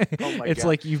know. Oh my it's God.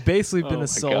 like you've basically been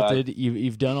assaulted.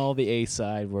 You've done all the A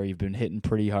side where you've been hitting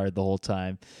pretty hard the whole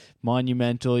time.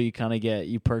 Monumental, you kind of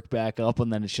you perk back up,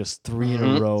 and then it's just 3 in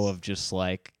a row of just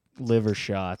like liver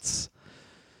shots.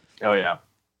 Oh yeah.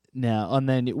 Now, and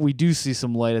then we do see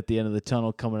some light at the end of the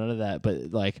tunnel coming out of that.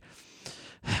 But like,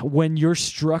 when you're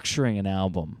structuring an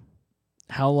album,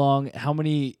 how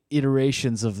many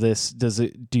iterations of this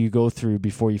do you go through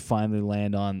before you finally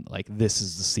land on like this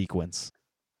is the sequence?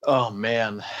 Oh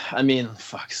man, I mean,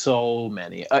 so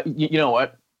many. You know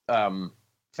what?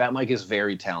 Fat Mike is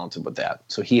very talented with that,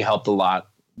 so he helped a lot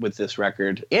with this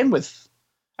record and with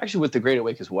The Great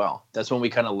Awake as well. That's when we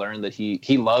kind of learned that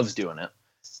he loves doing it.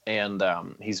 And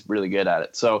he's really good at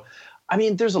it. So, I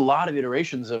mean, there's a lot of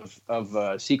iterations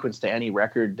of sequence to any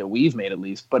record that we've made, at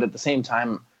least. But at the same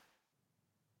time,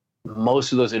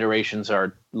 most of those iterations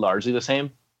are largely the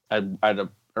same at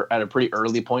a pretty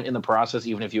early point in the process.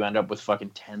 Even if you end up with fucking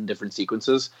 10 different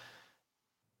sequences,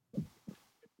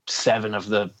 7 of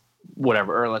the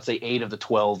whatever, or let's say 8 of the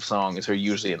 12 songs are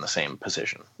usually in the same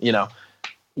position.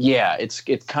 Yeah, it's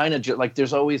kind of like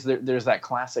there's always there's that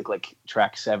classic like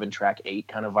track 7, track 8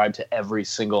 kind of vibe to every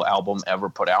single album ever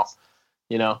put out.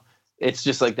 It's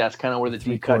just like that's kind of where the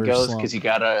deep cut goes, because you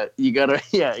gotta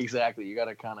yeah, exactly, you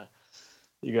gotta kind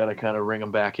of ring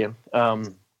them back in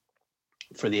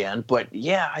for the end. But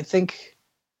yeah, I think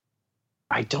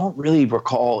I don't really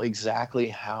recall exactly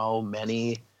how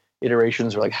many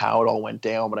iterations or like how it all went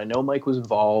down, but I know Mike was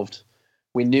involved.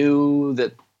 We knew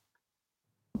that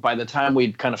by the time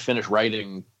we'd kind of finished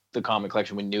writing the Common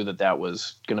Collection, we knew that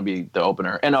was going to be the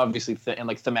opener. And obviously,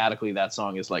 thematically, that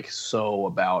song is like so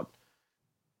about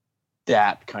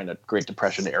that kind of Great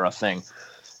Depression era thing.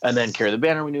 And then Carry the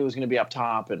Banner, we knew was going to be up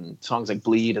top, and songs like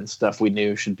Bleed and stuff we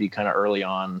knew should be kind of early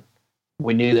on.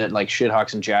 We knew that like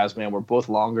Shithawks and Jazzman were both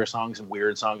longer songs and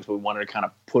weird songs, but we wanted to kind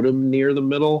of put them near the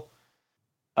middle,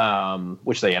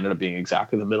 which they ended up being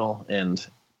exactly the middle. And,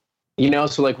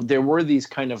 so like there were these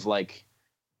kind of like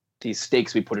these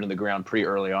stakes we put into the ground pretty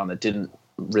early on that didn't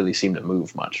really seem to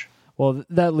move much. Well,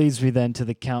 that leads me then to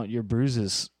the Count Your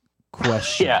Bruises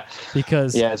question. Yeah.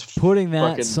 Because it's putting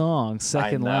that song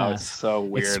second last, it's so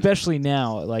weird. Especially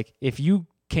now, like if you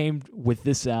came with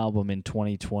this album in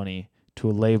 2020 to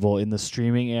a label in the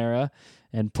streaming era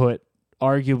and put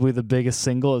arguably the biggest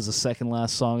single as the second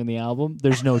last song in the album,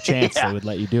 there's no chance they would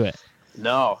let you do it.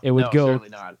 No. It would go certainly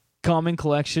not. Common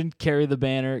Collection, Carry the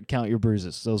Banner, Count Your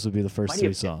Bruises. Those would be the first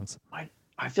 3 songs.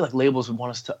 I I feel like labels would want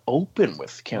us to open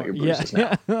with Count Your Bruises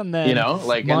now. And then You know,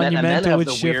 like Monumental and then have would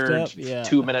the shift weird up. Yeah.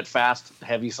 2-minute fast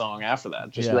heavy song after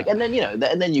that. Just be Yeah. like, and then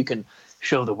and then you can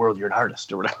show the world you're an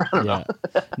artist or whatever. I don't know.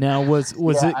 Now was Yeah,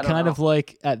 it I don't kind know. of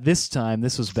like at this time?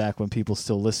 This was back when people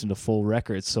still listened to full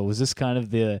records. So was this kind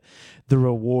of the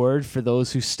reward for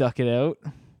those who stuck it out?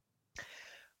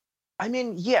 I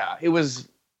mean, yeah, it was.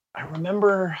 I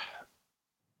remember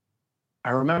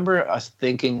us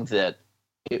thinking that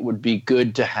it would be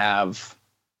good to have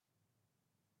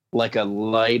like a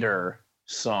lighter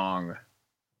song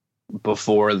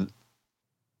before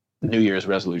New Year's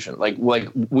resolution. Like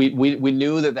we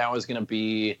knew that was going to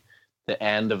be the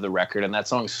end of the record, and that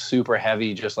song's super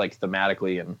heavy, just like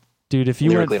thematically and Dude, if you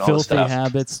went lyrically and all this Filthy stuff.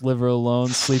 Habits, Live Her Alone,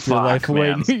 Sleep Your Fuck, Life Away,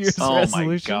 man. New Year's Oh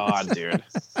resolution. my god, dude!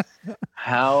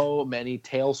 How many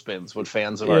tailspins would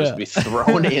fans of ours be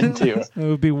thrown into? It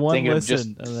would be one Thinking of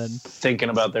listen, and then thinking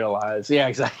about their lives. Yeah,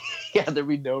 exactly. Yeah, there'd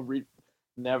be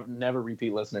never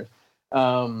repeat listeners.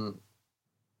 I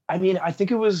mean, I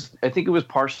think it was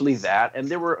partially that, and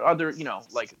there were other,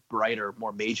 like brighter,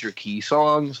 more major key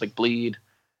songs like Bleed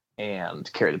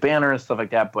and Carry the Banner and stuff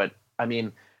like that. But I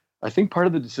mean, I think part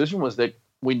of the decision was that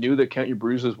we knew that Count Your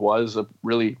Bruises was a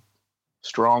really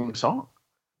strong song.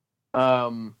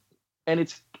 And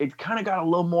it kind of got a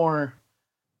little more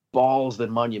balls than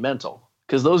Monumental,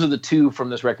 because those are the two from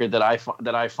this record that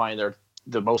I find are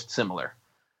the most similar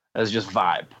as just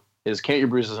vibe. Is Count Your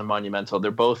Bruises and Monumental. They're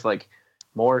both like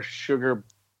more sugar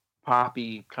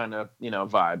poppy kind of,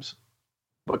 vibes.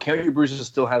 But Count Your Bruises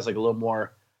still has like a little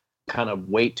more kind of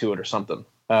weight to it or something.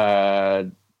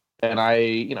 And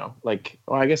I,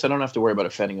 I guess I don't have to worry about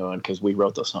offending Owen because we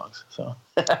wrote those songs. So,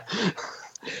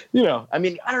 I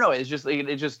mean, I don't know. It's just, it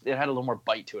had a little more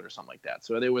bite to it or something like that.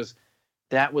 So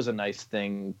that was a nice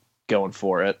thing going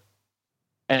for it.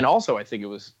 And also, I think it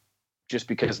was just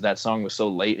because that song was so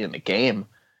late in the game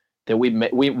that we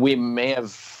may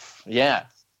have,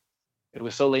 it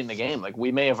was so late in the game. Like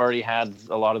we may have already had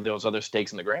a lot of those other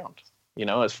stakes in the ground,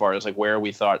 as far as like where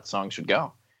we thought songs should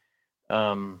go.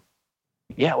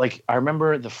 Like I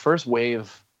remember the first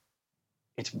wave.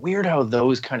 It's weird how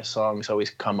those kind of songs always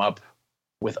come up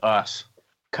with us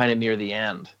kind of near the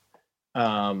end.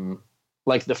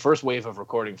 Like the first wave of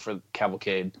recording for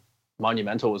Cavalcade,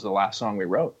 Monumental was the last song we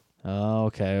wrote. Oh,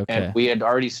 okay. And we had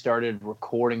already started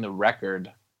recording the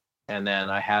record, and then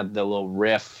I had the little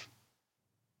riff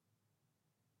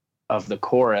of the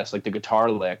chorus, like the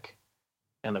guitar lick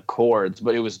and the chords,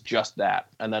 but it was just that.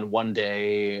 And then one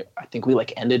day, I think we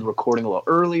like ended recording a little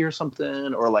early or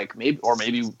something, or maybe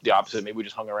the opposite. Maybe we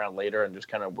just hung around later and just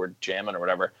kind of were jamming or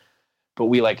whatever. But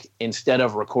we instead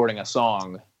of recording a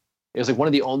song, it was like one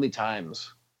of the only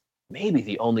times, maybe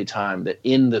the only time that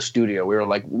in the studio we were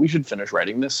like, we should finish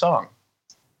writing this song.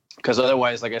 Because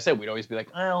otherwise, like I said, we'd always be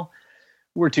like, well,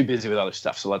 we're too busy with other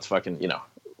stuff. So let's fucking,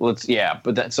 But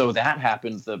that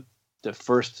happened the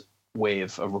first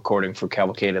wave of recording for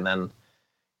Cavalcade, and then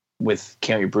with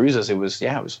Count Your Bruises, it was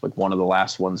like one of the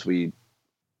last ones we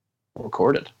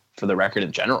recorded for the record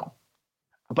in general.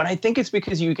 But I think it's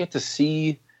because you get to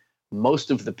see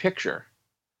most of the picture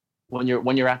when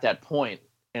you're at that point,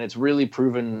 and it's really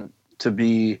proven to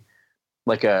be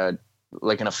like an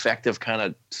effective kind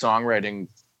of songwriting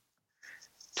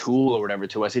tool or whatever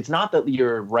to us. It's not that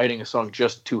you're writing a song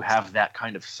just to have that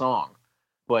kind of song,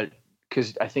 but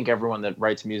because I think everyone that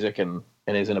writes music and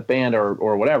is in a band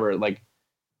or whatever, like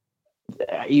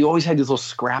you always had these little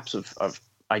scraps of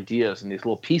ideas and these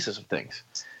little pieces of things.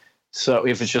 So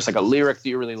if it's just like a lyric that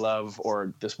you really love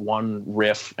or this one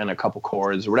riff and a couple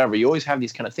chords or whatever, you always have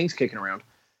these kind of things kicking around.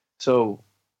 So,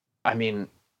 I mean,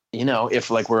 if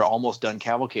like we're almost done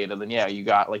Cavalcade, and then you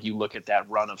got like you look at that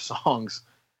run of songs,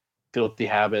 Filthy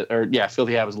Habits,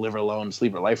 Live Her Alone,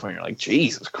 Sleep Her Life, when you're like,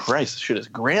 Jesus Christ, this shit is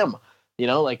grim.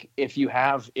 Like if you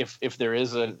have if there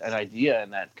is an idea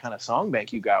in that kind of song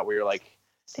bank you got where you're like,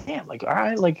 damn, like all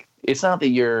right, like it's not that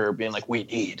you're being like, we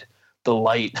need the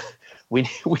light, we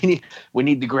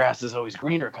need the grass is always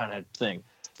greener kind of thing.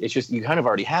 It's just you kind of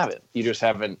already have it. You just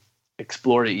haven't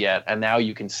explored it yet, and now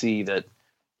you can see that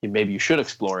maybe you should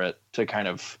explore it to kind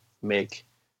of make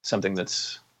something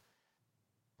that's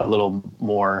a little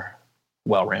more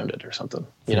well-rounded or something.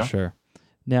 For sure.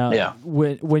 Now,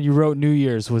 when you wrote New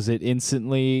Year's, was it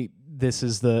instantly this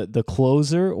is the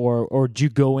closer, or did you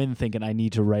go in thinking I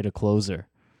need to write a closer?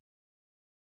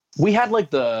 We had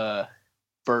like the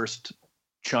first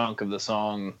chunk of the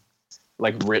song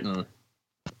like written.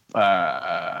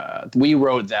 We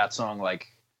wrote that song like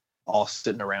all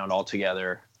sitting around all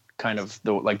together, kind of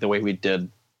the way we did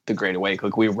The Great Awake.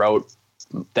 Like we wrote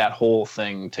that whole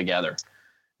thing together,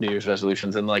 New Year's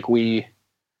resolutions, and like we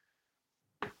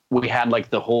we had like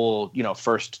the whole,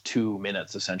 first 2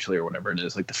 minutes essentially, or whatever it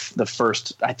is, like the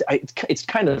first, it's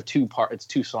kind of it's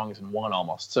two songs in one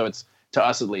almost. So it's, to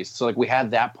us at least. So like we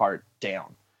had that part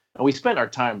down, and we spent our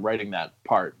time writing that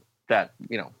part, that,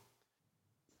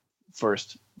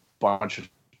 first bunch of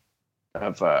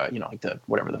like the,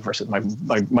 whatever the verse is.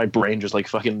 My brain just like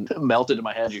fucking melted in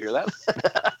my head. You hear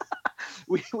that?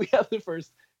 we had the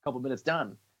first couple minutes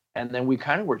done, and then we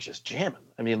kind of were just jamming.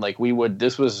 I mean, like we were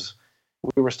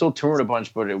still touring a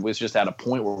bunch, but it was just at a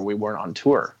point where we weren't on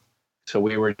tour. So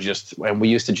we were just, and we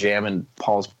used to jam in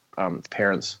Paul's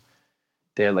parents.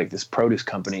 They had like this produce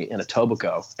company in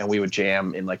Etobicoke, and we would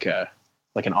jam in like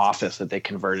an office that they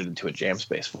converted into a jam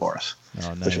space for us,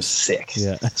 which was sick.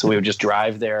 Yeah. So we would just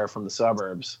drive there from the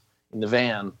suburbs in the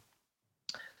van,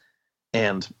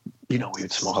 and we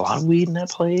would smoke a lot of weed in that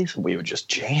place, and we would just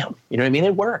jam. You know what I mean?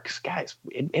 It works, guys.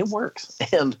 It works.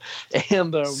 And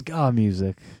ska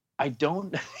music. I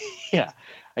don't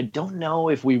know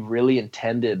if we really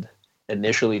intended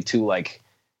initially to like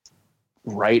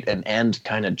write an end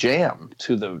kind of jam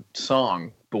to the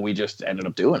song, but we just ended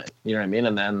up doing it. You know what I mean?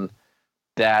 And then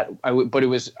I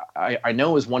know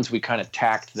it was once we kind of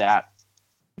tacked that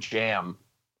jam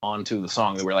onto the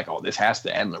song that we were like, oh, this has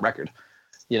to end the record,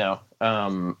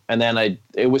 and then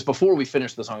it was before we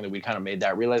finished the song that we kind of made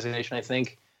that realization, I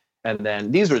think. And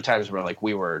then these were the times where like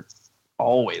we were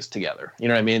always together, you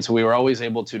know what I mean? So we were always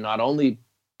able to not only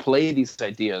play these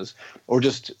ideas or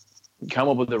just come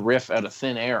up with a riff out of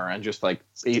thin air and just like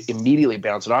immediately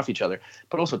bounce it off each other,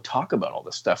 but also talk about all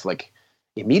this stuff like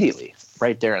immediately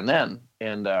right there and then.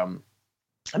 And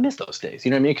I miss those days, you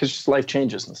know what I mean? Because just life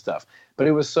changes and stuff. But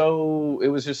it was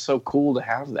just so cool to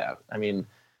have that. I mean,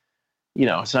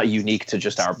 it's not unique to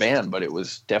just our band, but it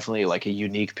was definitely like a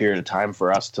unique period of time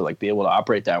for us to like be able to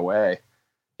operate that way.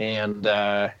 And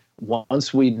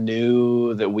once we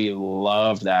knew that we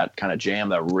loved that kind of jam,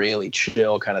 that really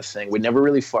chill kind of thing, we never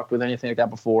really fucked with anything like that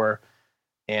before.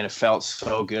 And it felt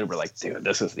so good. We're like, dude,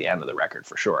 this is the end of the record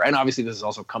for sure. And obviously this is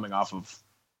also coming off of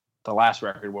the last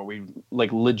record where we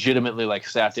like legitimately like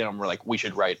sat down and we're like, we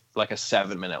should write like a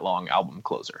 7-minute long album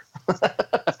closer.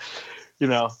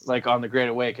 Like on The Great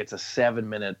Awake, it's a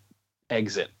 7-minute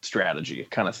exit strategy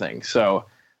kind of thing. So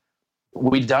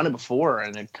we'd done it before,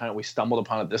 and we stumbled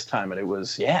upon it this time, and it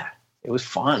was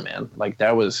fun, man. Like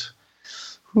that was,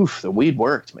 the weed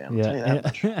worked, man. I'll tell you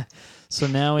that much. So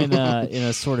now in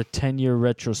a sort of 10-year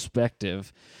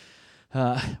retrospective,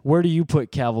 where do you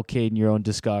put Cavalcade in your own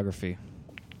discography,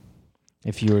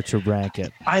 if you were to rank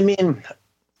it? I mean,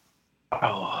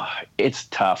 it's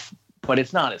tough, but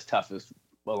it's not as tough as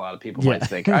a lot of people might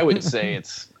think. I would say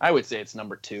it's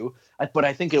number 2, but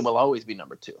I think it will always be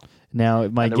number 2. Now,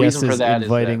 my guess is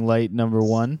Inviting Light number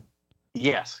 1.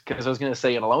 Yes, because I was going to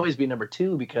say it'll always be number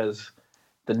 2 because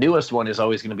the newest one is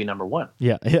always going to be number 1.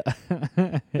 Yeah.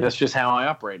 That's just how I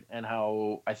operate, and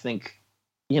how I think,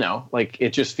 like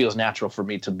it just feels natural for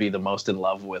me to be the most in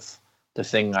love with the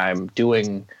thing I'm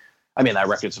doing. I mean, that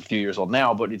record's a few years old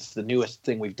now, but it's the newest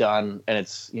thing we've done, and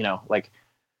it's, like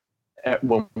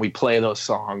when we play those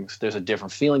songs, there's a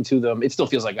different feeling to them. It still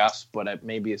feels like us, but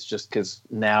maybe it's just because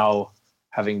now,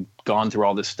 having gone through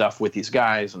all this stuff with these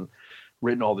guys and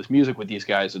written all this music with these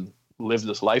guys and lived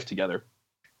this life together,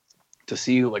 to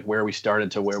see like where we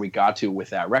started to where we got to with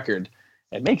that record,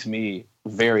 it makes me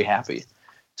very happy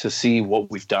to see what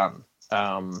we've done.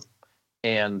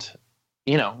 And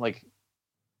like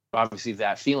obviously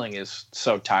that feeling is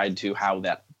so tied to how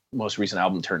that most recent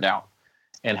album turned out,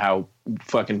 and how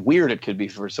fucking weird it could be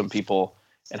for some people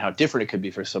and how different it could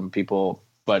be for some people.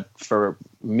 But for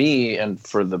me and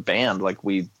for the band, like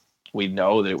we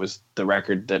know that it was the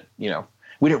record that,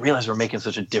 we didn't realize we were making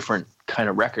such a different kind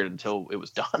of record until it was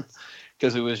done,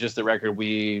 because it was just the record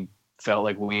we felt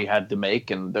like we had to make,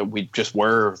 and that we just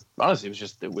were, honestly,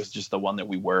 it was just the one that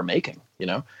we were making,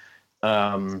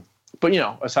 but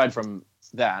aside from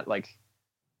that, like,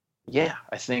 yeah,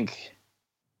 I think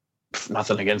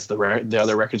nothing against the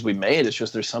other records we made. It's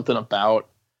just there's something about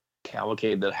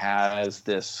Cavalcade that has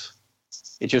this.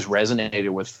 It just resonated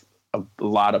with a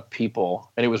lot of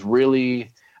people, and it was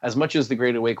really, as much as The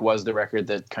Great Awake was the record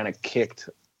that kind of kicked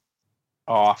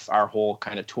off our whole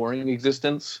kind of touring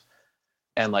existence,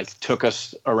 and like took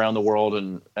us around the world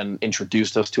and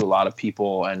introduced us to a lot of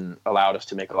people and allowed us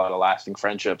to make a lot of lasting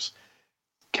friendships.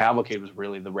 Cavalcade was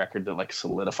really the record that like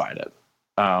solidified it.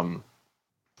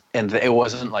 And it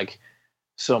wasn't like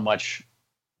so much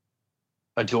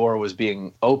a door was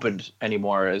being opened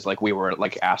anymore as like we were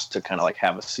like asked to kind of like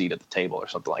have a seat at the table or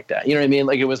something like that. You know what I mean?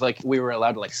 Like it was like we were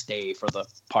allowed to like stay for the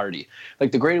party.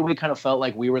 Like The Great Awake kind of felt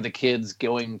like we were the kids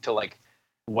going to like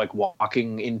like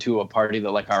walking into a party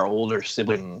that like our older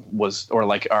sibling was, or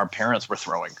like our parents were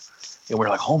throwing. And we're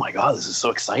like, oh my God, this is so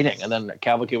exciting. And then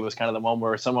Cavalcade was kind of the moment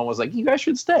where someone was like, you guys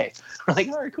should stay. We're like,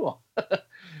 all right, cool.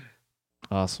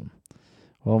 Awesome.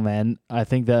 Well, man, I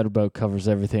think that about covers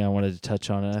everything I wanted to touch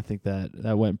on. And I think that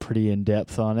went pretty in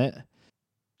depth on it.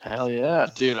 Hell yeah.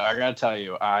 Dude, I got to tell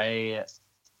you, I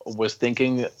was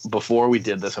thinking before we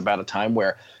did this about a time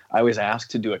where I was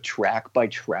asked to do a track by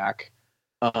track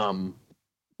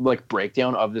like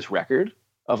breakdown of this record,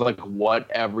 of like what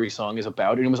every song is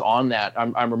about. And it was on that,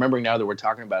 I'm remembering now that we're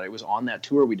talking about it, it was on that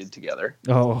tour we did together.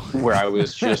 Oh, where I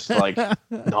was just like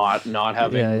not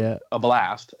having a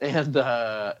blast. And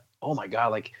oh my God,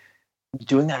 like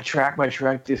doing that track by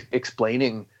track,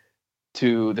 explaining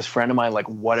to this friend of mine like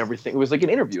what everything, it was like an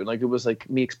interview, and like it was like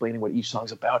me explaining what each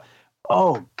song's about.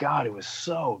 Oh God, it was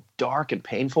so dark and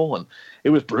painful, and it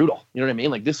was brutal. You know what I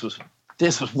mean? Like this was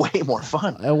way more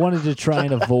fun. I wanted to try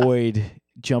and avoid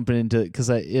jumping into, because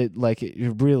it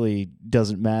really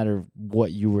doesn't matter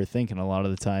what you were thinking a lot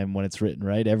of the time when it's written,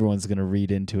 right? Everyone's going to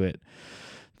read into it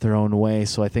their own way.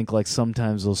 So I think like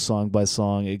sometimes those song by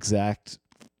song exact,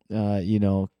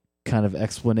 kind of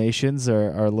explanations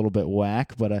are a little bit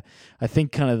whack, but I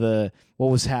think kind of what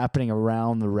was happening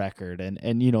around the record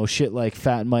and shit like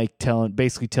Fat Mike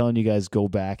basically telling you guys go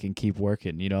back and keep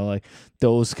working, like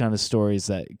those kind of stories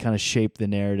that kind of shape the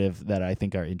narrative that I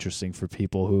think are interesting for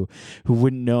people who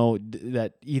wouldn't know,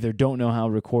 that either don't know how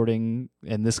recording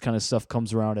and this kind of stuff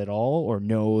comes around at all, or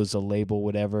knows a label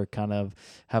would ever kind of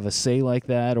have a say like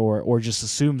that, or just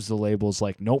assumes the label's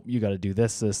like, nope, you got to do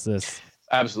this.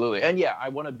 Absolutely. And yeah, I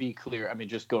want to be clear. I mean,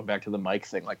 just going back to the Mike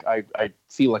thing, like I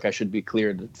feel like I should be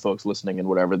clear to folks listening and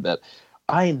whatever, that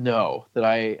I know that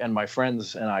I and my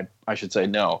friends, and I should say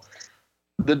no,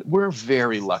 that we're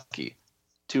very lucky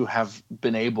to have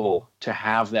been able to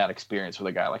have that experience with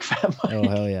a guy like Fat Mike. Oh,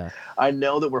 hell yeah. I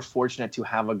know that we're fortunate to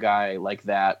have a guy like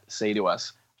that say to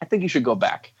us, I think you should go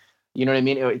back. You know what I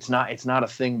mean? It's not a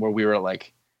thing where we were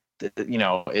like,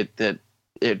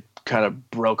 it kind of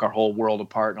broke our whole world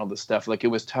apart and all this stuff. Like, it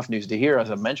was tough news to hear,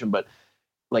 as I mentioned, but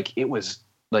like, it was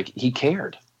like, he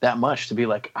cared that much to be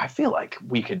like, I feel like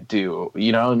we could do,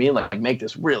 you know what I mean? Like, make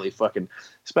this really fucking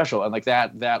special. And like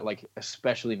that, like,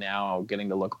 especially now getting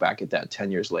to look back at that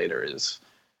 10 years later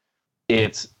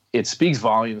it speaks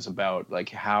volumes about like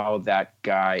how that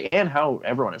guy and how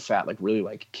everyone at Fat like really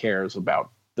like cares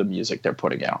about the music they're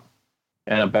putting out.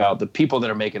 And about the people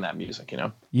that are making that music,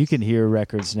 You can hear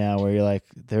records now where you're like,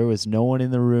 there was no one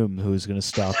in the room who was going to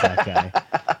stop that guy.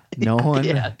 No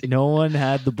one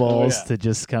had the balls to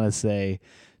just kind of say,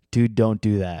 dude, don't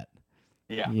do that.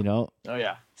 Yeah. Oh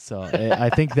yeah. So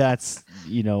I think that's,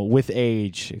 with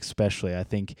age especially, I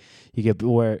think you get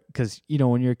where, because,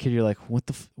 when you're a kid, you're like,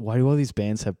 why do all these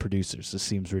bands have producers? This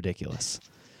seems ridiculous.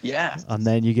 Yeah. And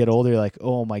then you get older, you're like,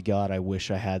 oh my God, I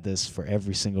wish I had this for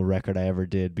every single record I ever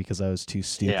did, because I was too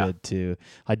stupid to.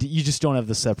 You just don't have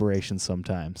the separation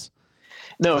sometimes.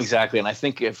 No, exactly. And I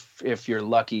think if you're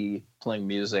lucky playing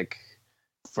music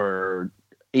for,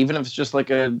 even if it's just like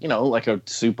a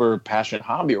super passionate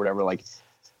hobby or whatever, like,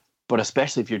 but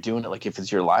especially if you're doing it, like if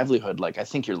it's your livelihood, like I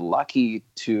think you're lucky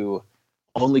to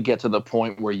only get to the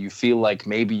point where you feel like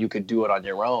maybe you could do it on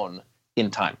your own in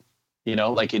time.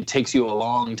 Like it takes you a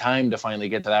long time to finally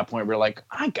get to that point where you're like,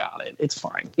 I got it. It's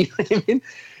fine. You know what I mean?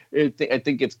 I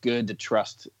think it's good to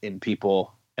trust in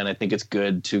people. And I think it's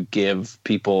good to give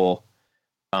people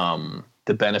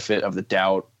the benefit of the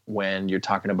doubt when you're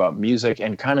talking about music,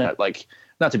 and kind of like,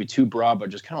 not to be too broad, but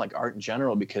just kind of like art in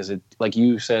general, because it, like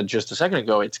you said just a second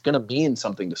ago, it's going to mean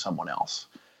something to someone else.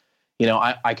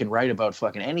 I can write about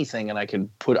fucking anything, and I could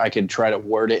try to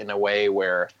word it in a way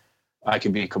where I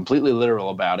could be completely literal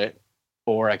about it,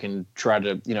 or I can try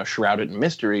to, shroud it in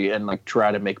mystery and like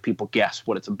try to make people guess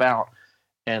what it's about.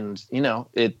 And,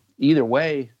 it either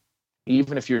way,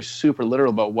 even if you're super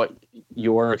literal about what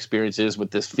your experience is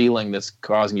with this feeling that's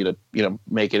causing you to,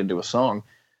 make it into a song,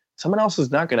 someone else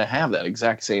is not going to have that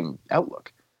exact same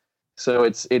outlook. So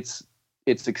it's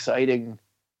exciting.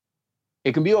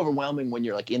 It can be overwhelming when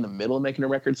you're like in the middle of making a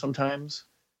record sometimes,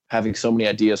 having so many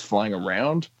ideas flying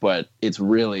around, but it's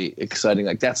really exciting.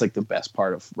 Like that's like the best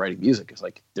part of writing music, is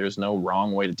like there's no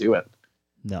wrong way to do it.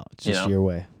 No, it's just your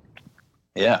way.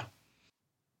 Yeah.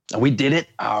 And we did it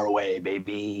our way,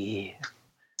 baby.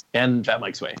 And Fat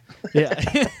Mike's way. Yeah.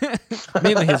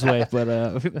 Mainly his way, but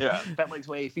yeah, Fat Mike's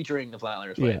way featuring the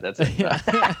Flatliners way. Yeah. That's it.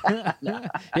 Yeah.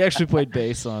 He actually played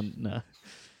bass on no.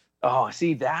 Oh,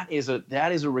 see, that is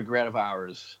a regret of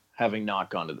ours, having not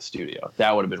gone to the studio.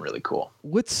 That would have been really cool.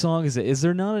 What song is it? Is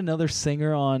there not another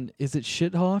singer on, is it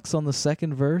Shithawks on the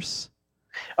second verse?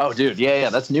 Oh, dude, yeah,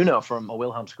 that's Nuno from A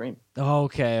Wilhelm Scream. Oh,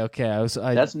 okay.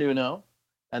 That's Nuno,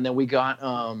 and then we got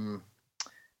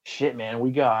shit, man,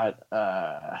 we got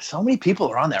so many people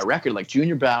are on that record. Like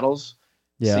Junior Battles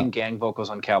sing gang vocals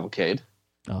on Cavalcade.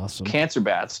 Awesome. Cancer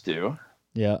Bats do.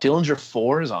 Yeah. Dillinger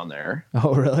 4 is on there.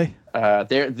 Oh, really?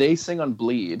 They sing on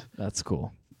Bleed. That's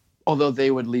cool. Although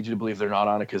they would lead you to believe they're not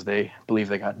on it because they believe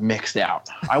they got mixed out.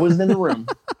 I wasn't in the room.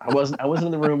 I wasn't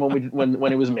in the room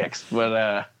when it was mixed.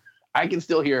 But I can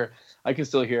still hear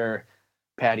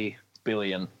Patty,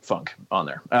 Billy, and Funk on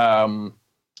there.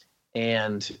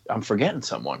 And I'm forgetting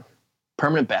someone.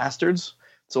 Permanent Bastards.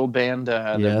 It's an old band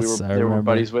that we were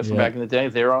buddies with back in the day.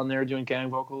 They're on there doing gang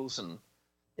vocals, and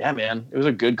yeah, man, it was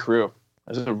a good crew.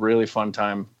 It was a really fun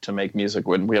time to make music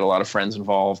when we had a lot of friends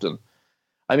involved. And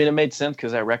I mean, it made sense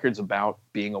because that record's about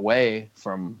being away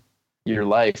from your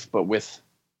life, but with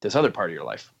this other part of your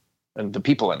life and the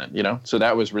people in it, you know? So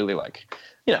that was really like,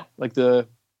 you know, like the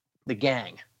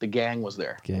gang. The gang was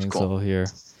there. Gang's cool. all here.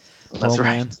 That's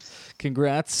right. Man,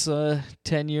 congrats,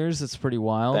 10 years. That's pretty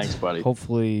wild. Thanks, buddy.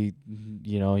 Hopefully,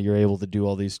 you know, you're able to do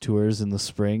all these tours in the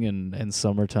spring and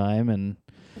summertime, and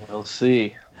we'll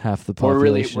see. Half the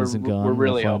population isn't gone. We're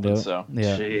really hoping out. so.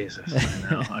 Yeah. Jesus.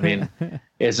 I mean,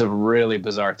 it's a really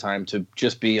bizarre time to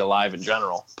just be alive in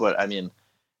general. But I mean,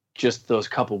 just those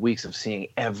couple weeks of seeing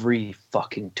every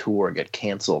fucking tour get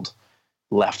canceled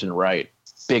left and right.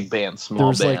 Big bands, small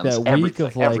bands. There was like that week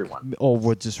of like, everyone.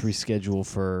 we'll just reschedule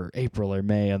for April or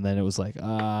May, and then it was like,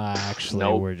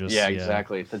 actually, we're just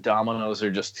exactly. The dominoes are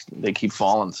just, they keep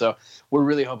falling. So we're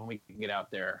really hoping we can get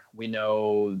out there. We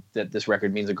know that this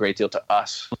record means a great deal to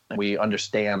us. We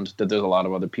understand that there's a lot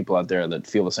of other people out there that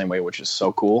feel the same way, which is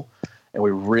so cool. And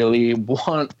we really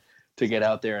want to get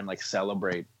out there and like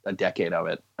celebrate a decade of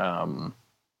it. And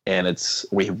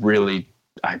we're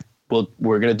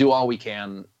going to do all we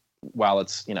can while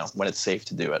it's, you know, when it's safe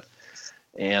to do it.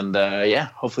 And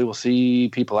hopefully we'll see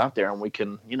people out there and we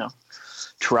can, you know,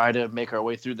 try to make our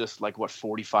way through this, like, what,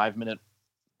 45-minute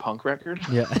punk record?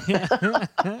 Yeah.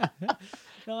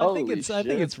 No, I think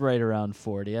it's right around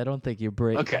 40. I don't think you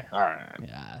break. Okay. All right.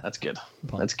 Yeah. That's good.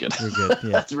 Punk. That's good. You're good. Yeah.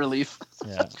 That's relief.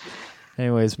 Yeah.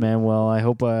 Anyways, man, well, I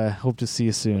hope to see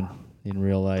you soon in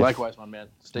real life. Likewise, my man.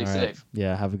 Stay safe.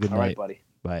 Yeah, have a good night. All right, buddy.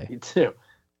 Bye. You too.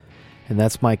 And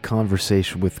that's my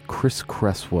conversation with Chris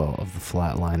Cresswell of the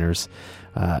Flatliners.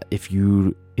 If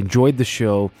you enjoyed the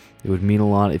show, it would mean a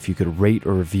lot if you could rate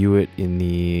or review it in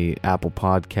the Apple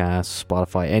Podcasts,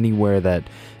 Spotify, anywhere that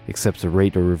accepts a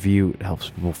rate or review. It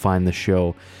helps people find the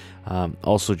show.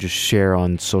 Also, just share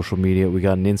on social media. We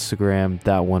got an Instagram,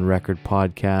 That One Record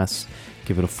Podcast.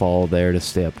 Give it a follow there to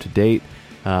stay up to date.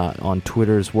 On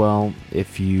Twitter as well.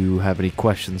 If you have any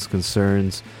questions,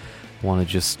 concerns, want to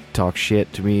just talk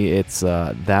shit to me, it's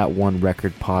That One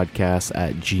Record Podcast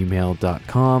at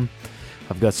gmail.com.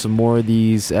 I've got some more of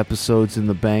these episodes in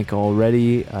the bank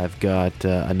already. I've got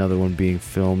another one being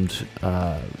filmed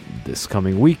this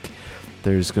coming week.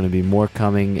 There's going to be more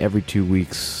coming every 2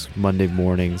 weeks, Monday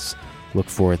mornings. Look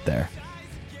for it there.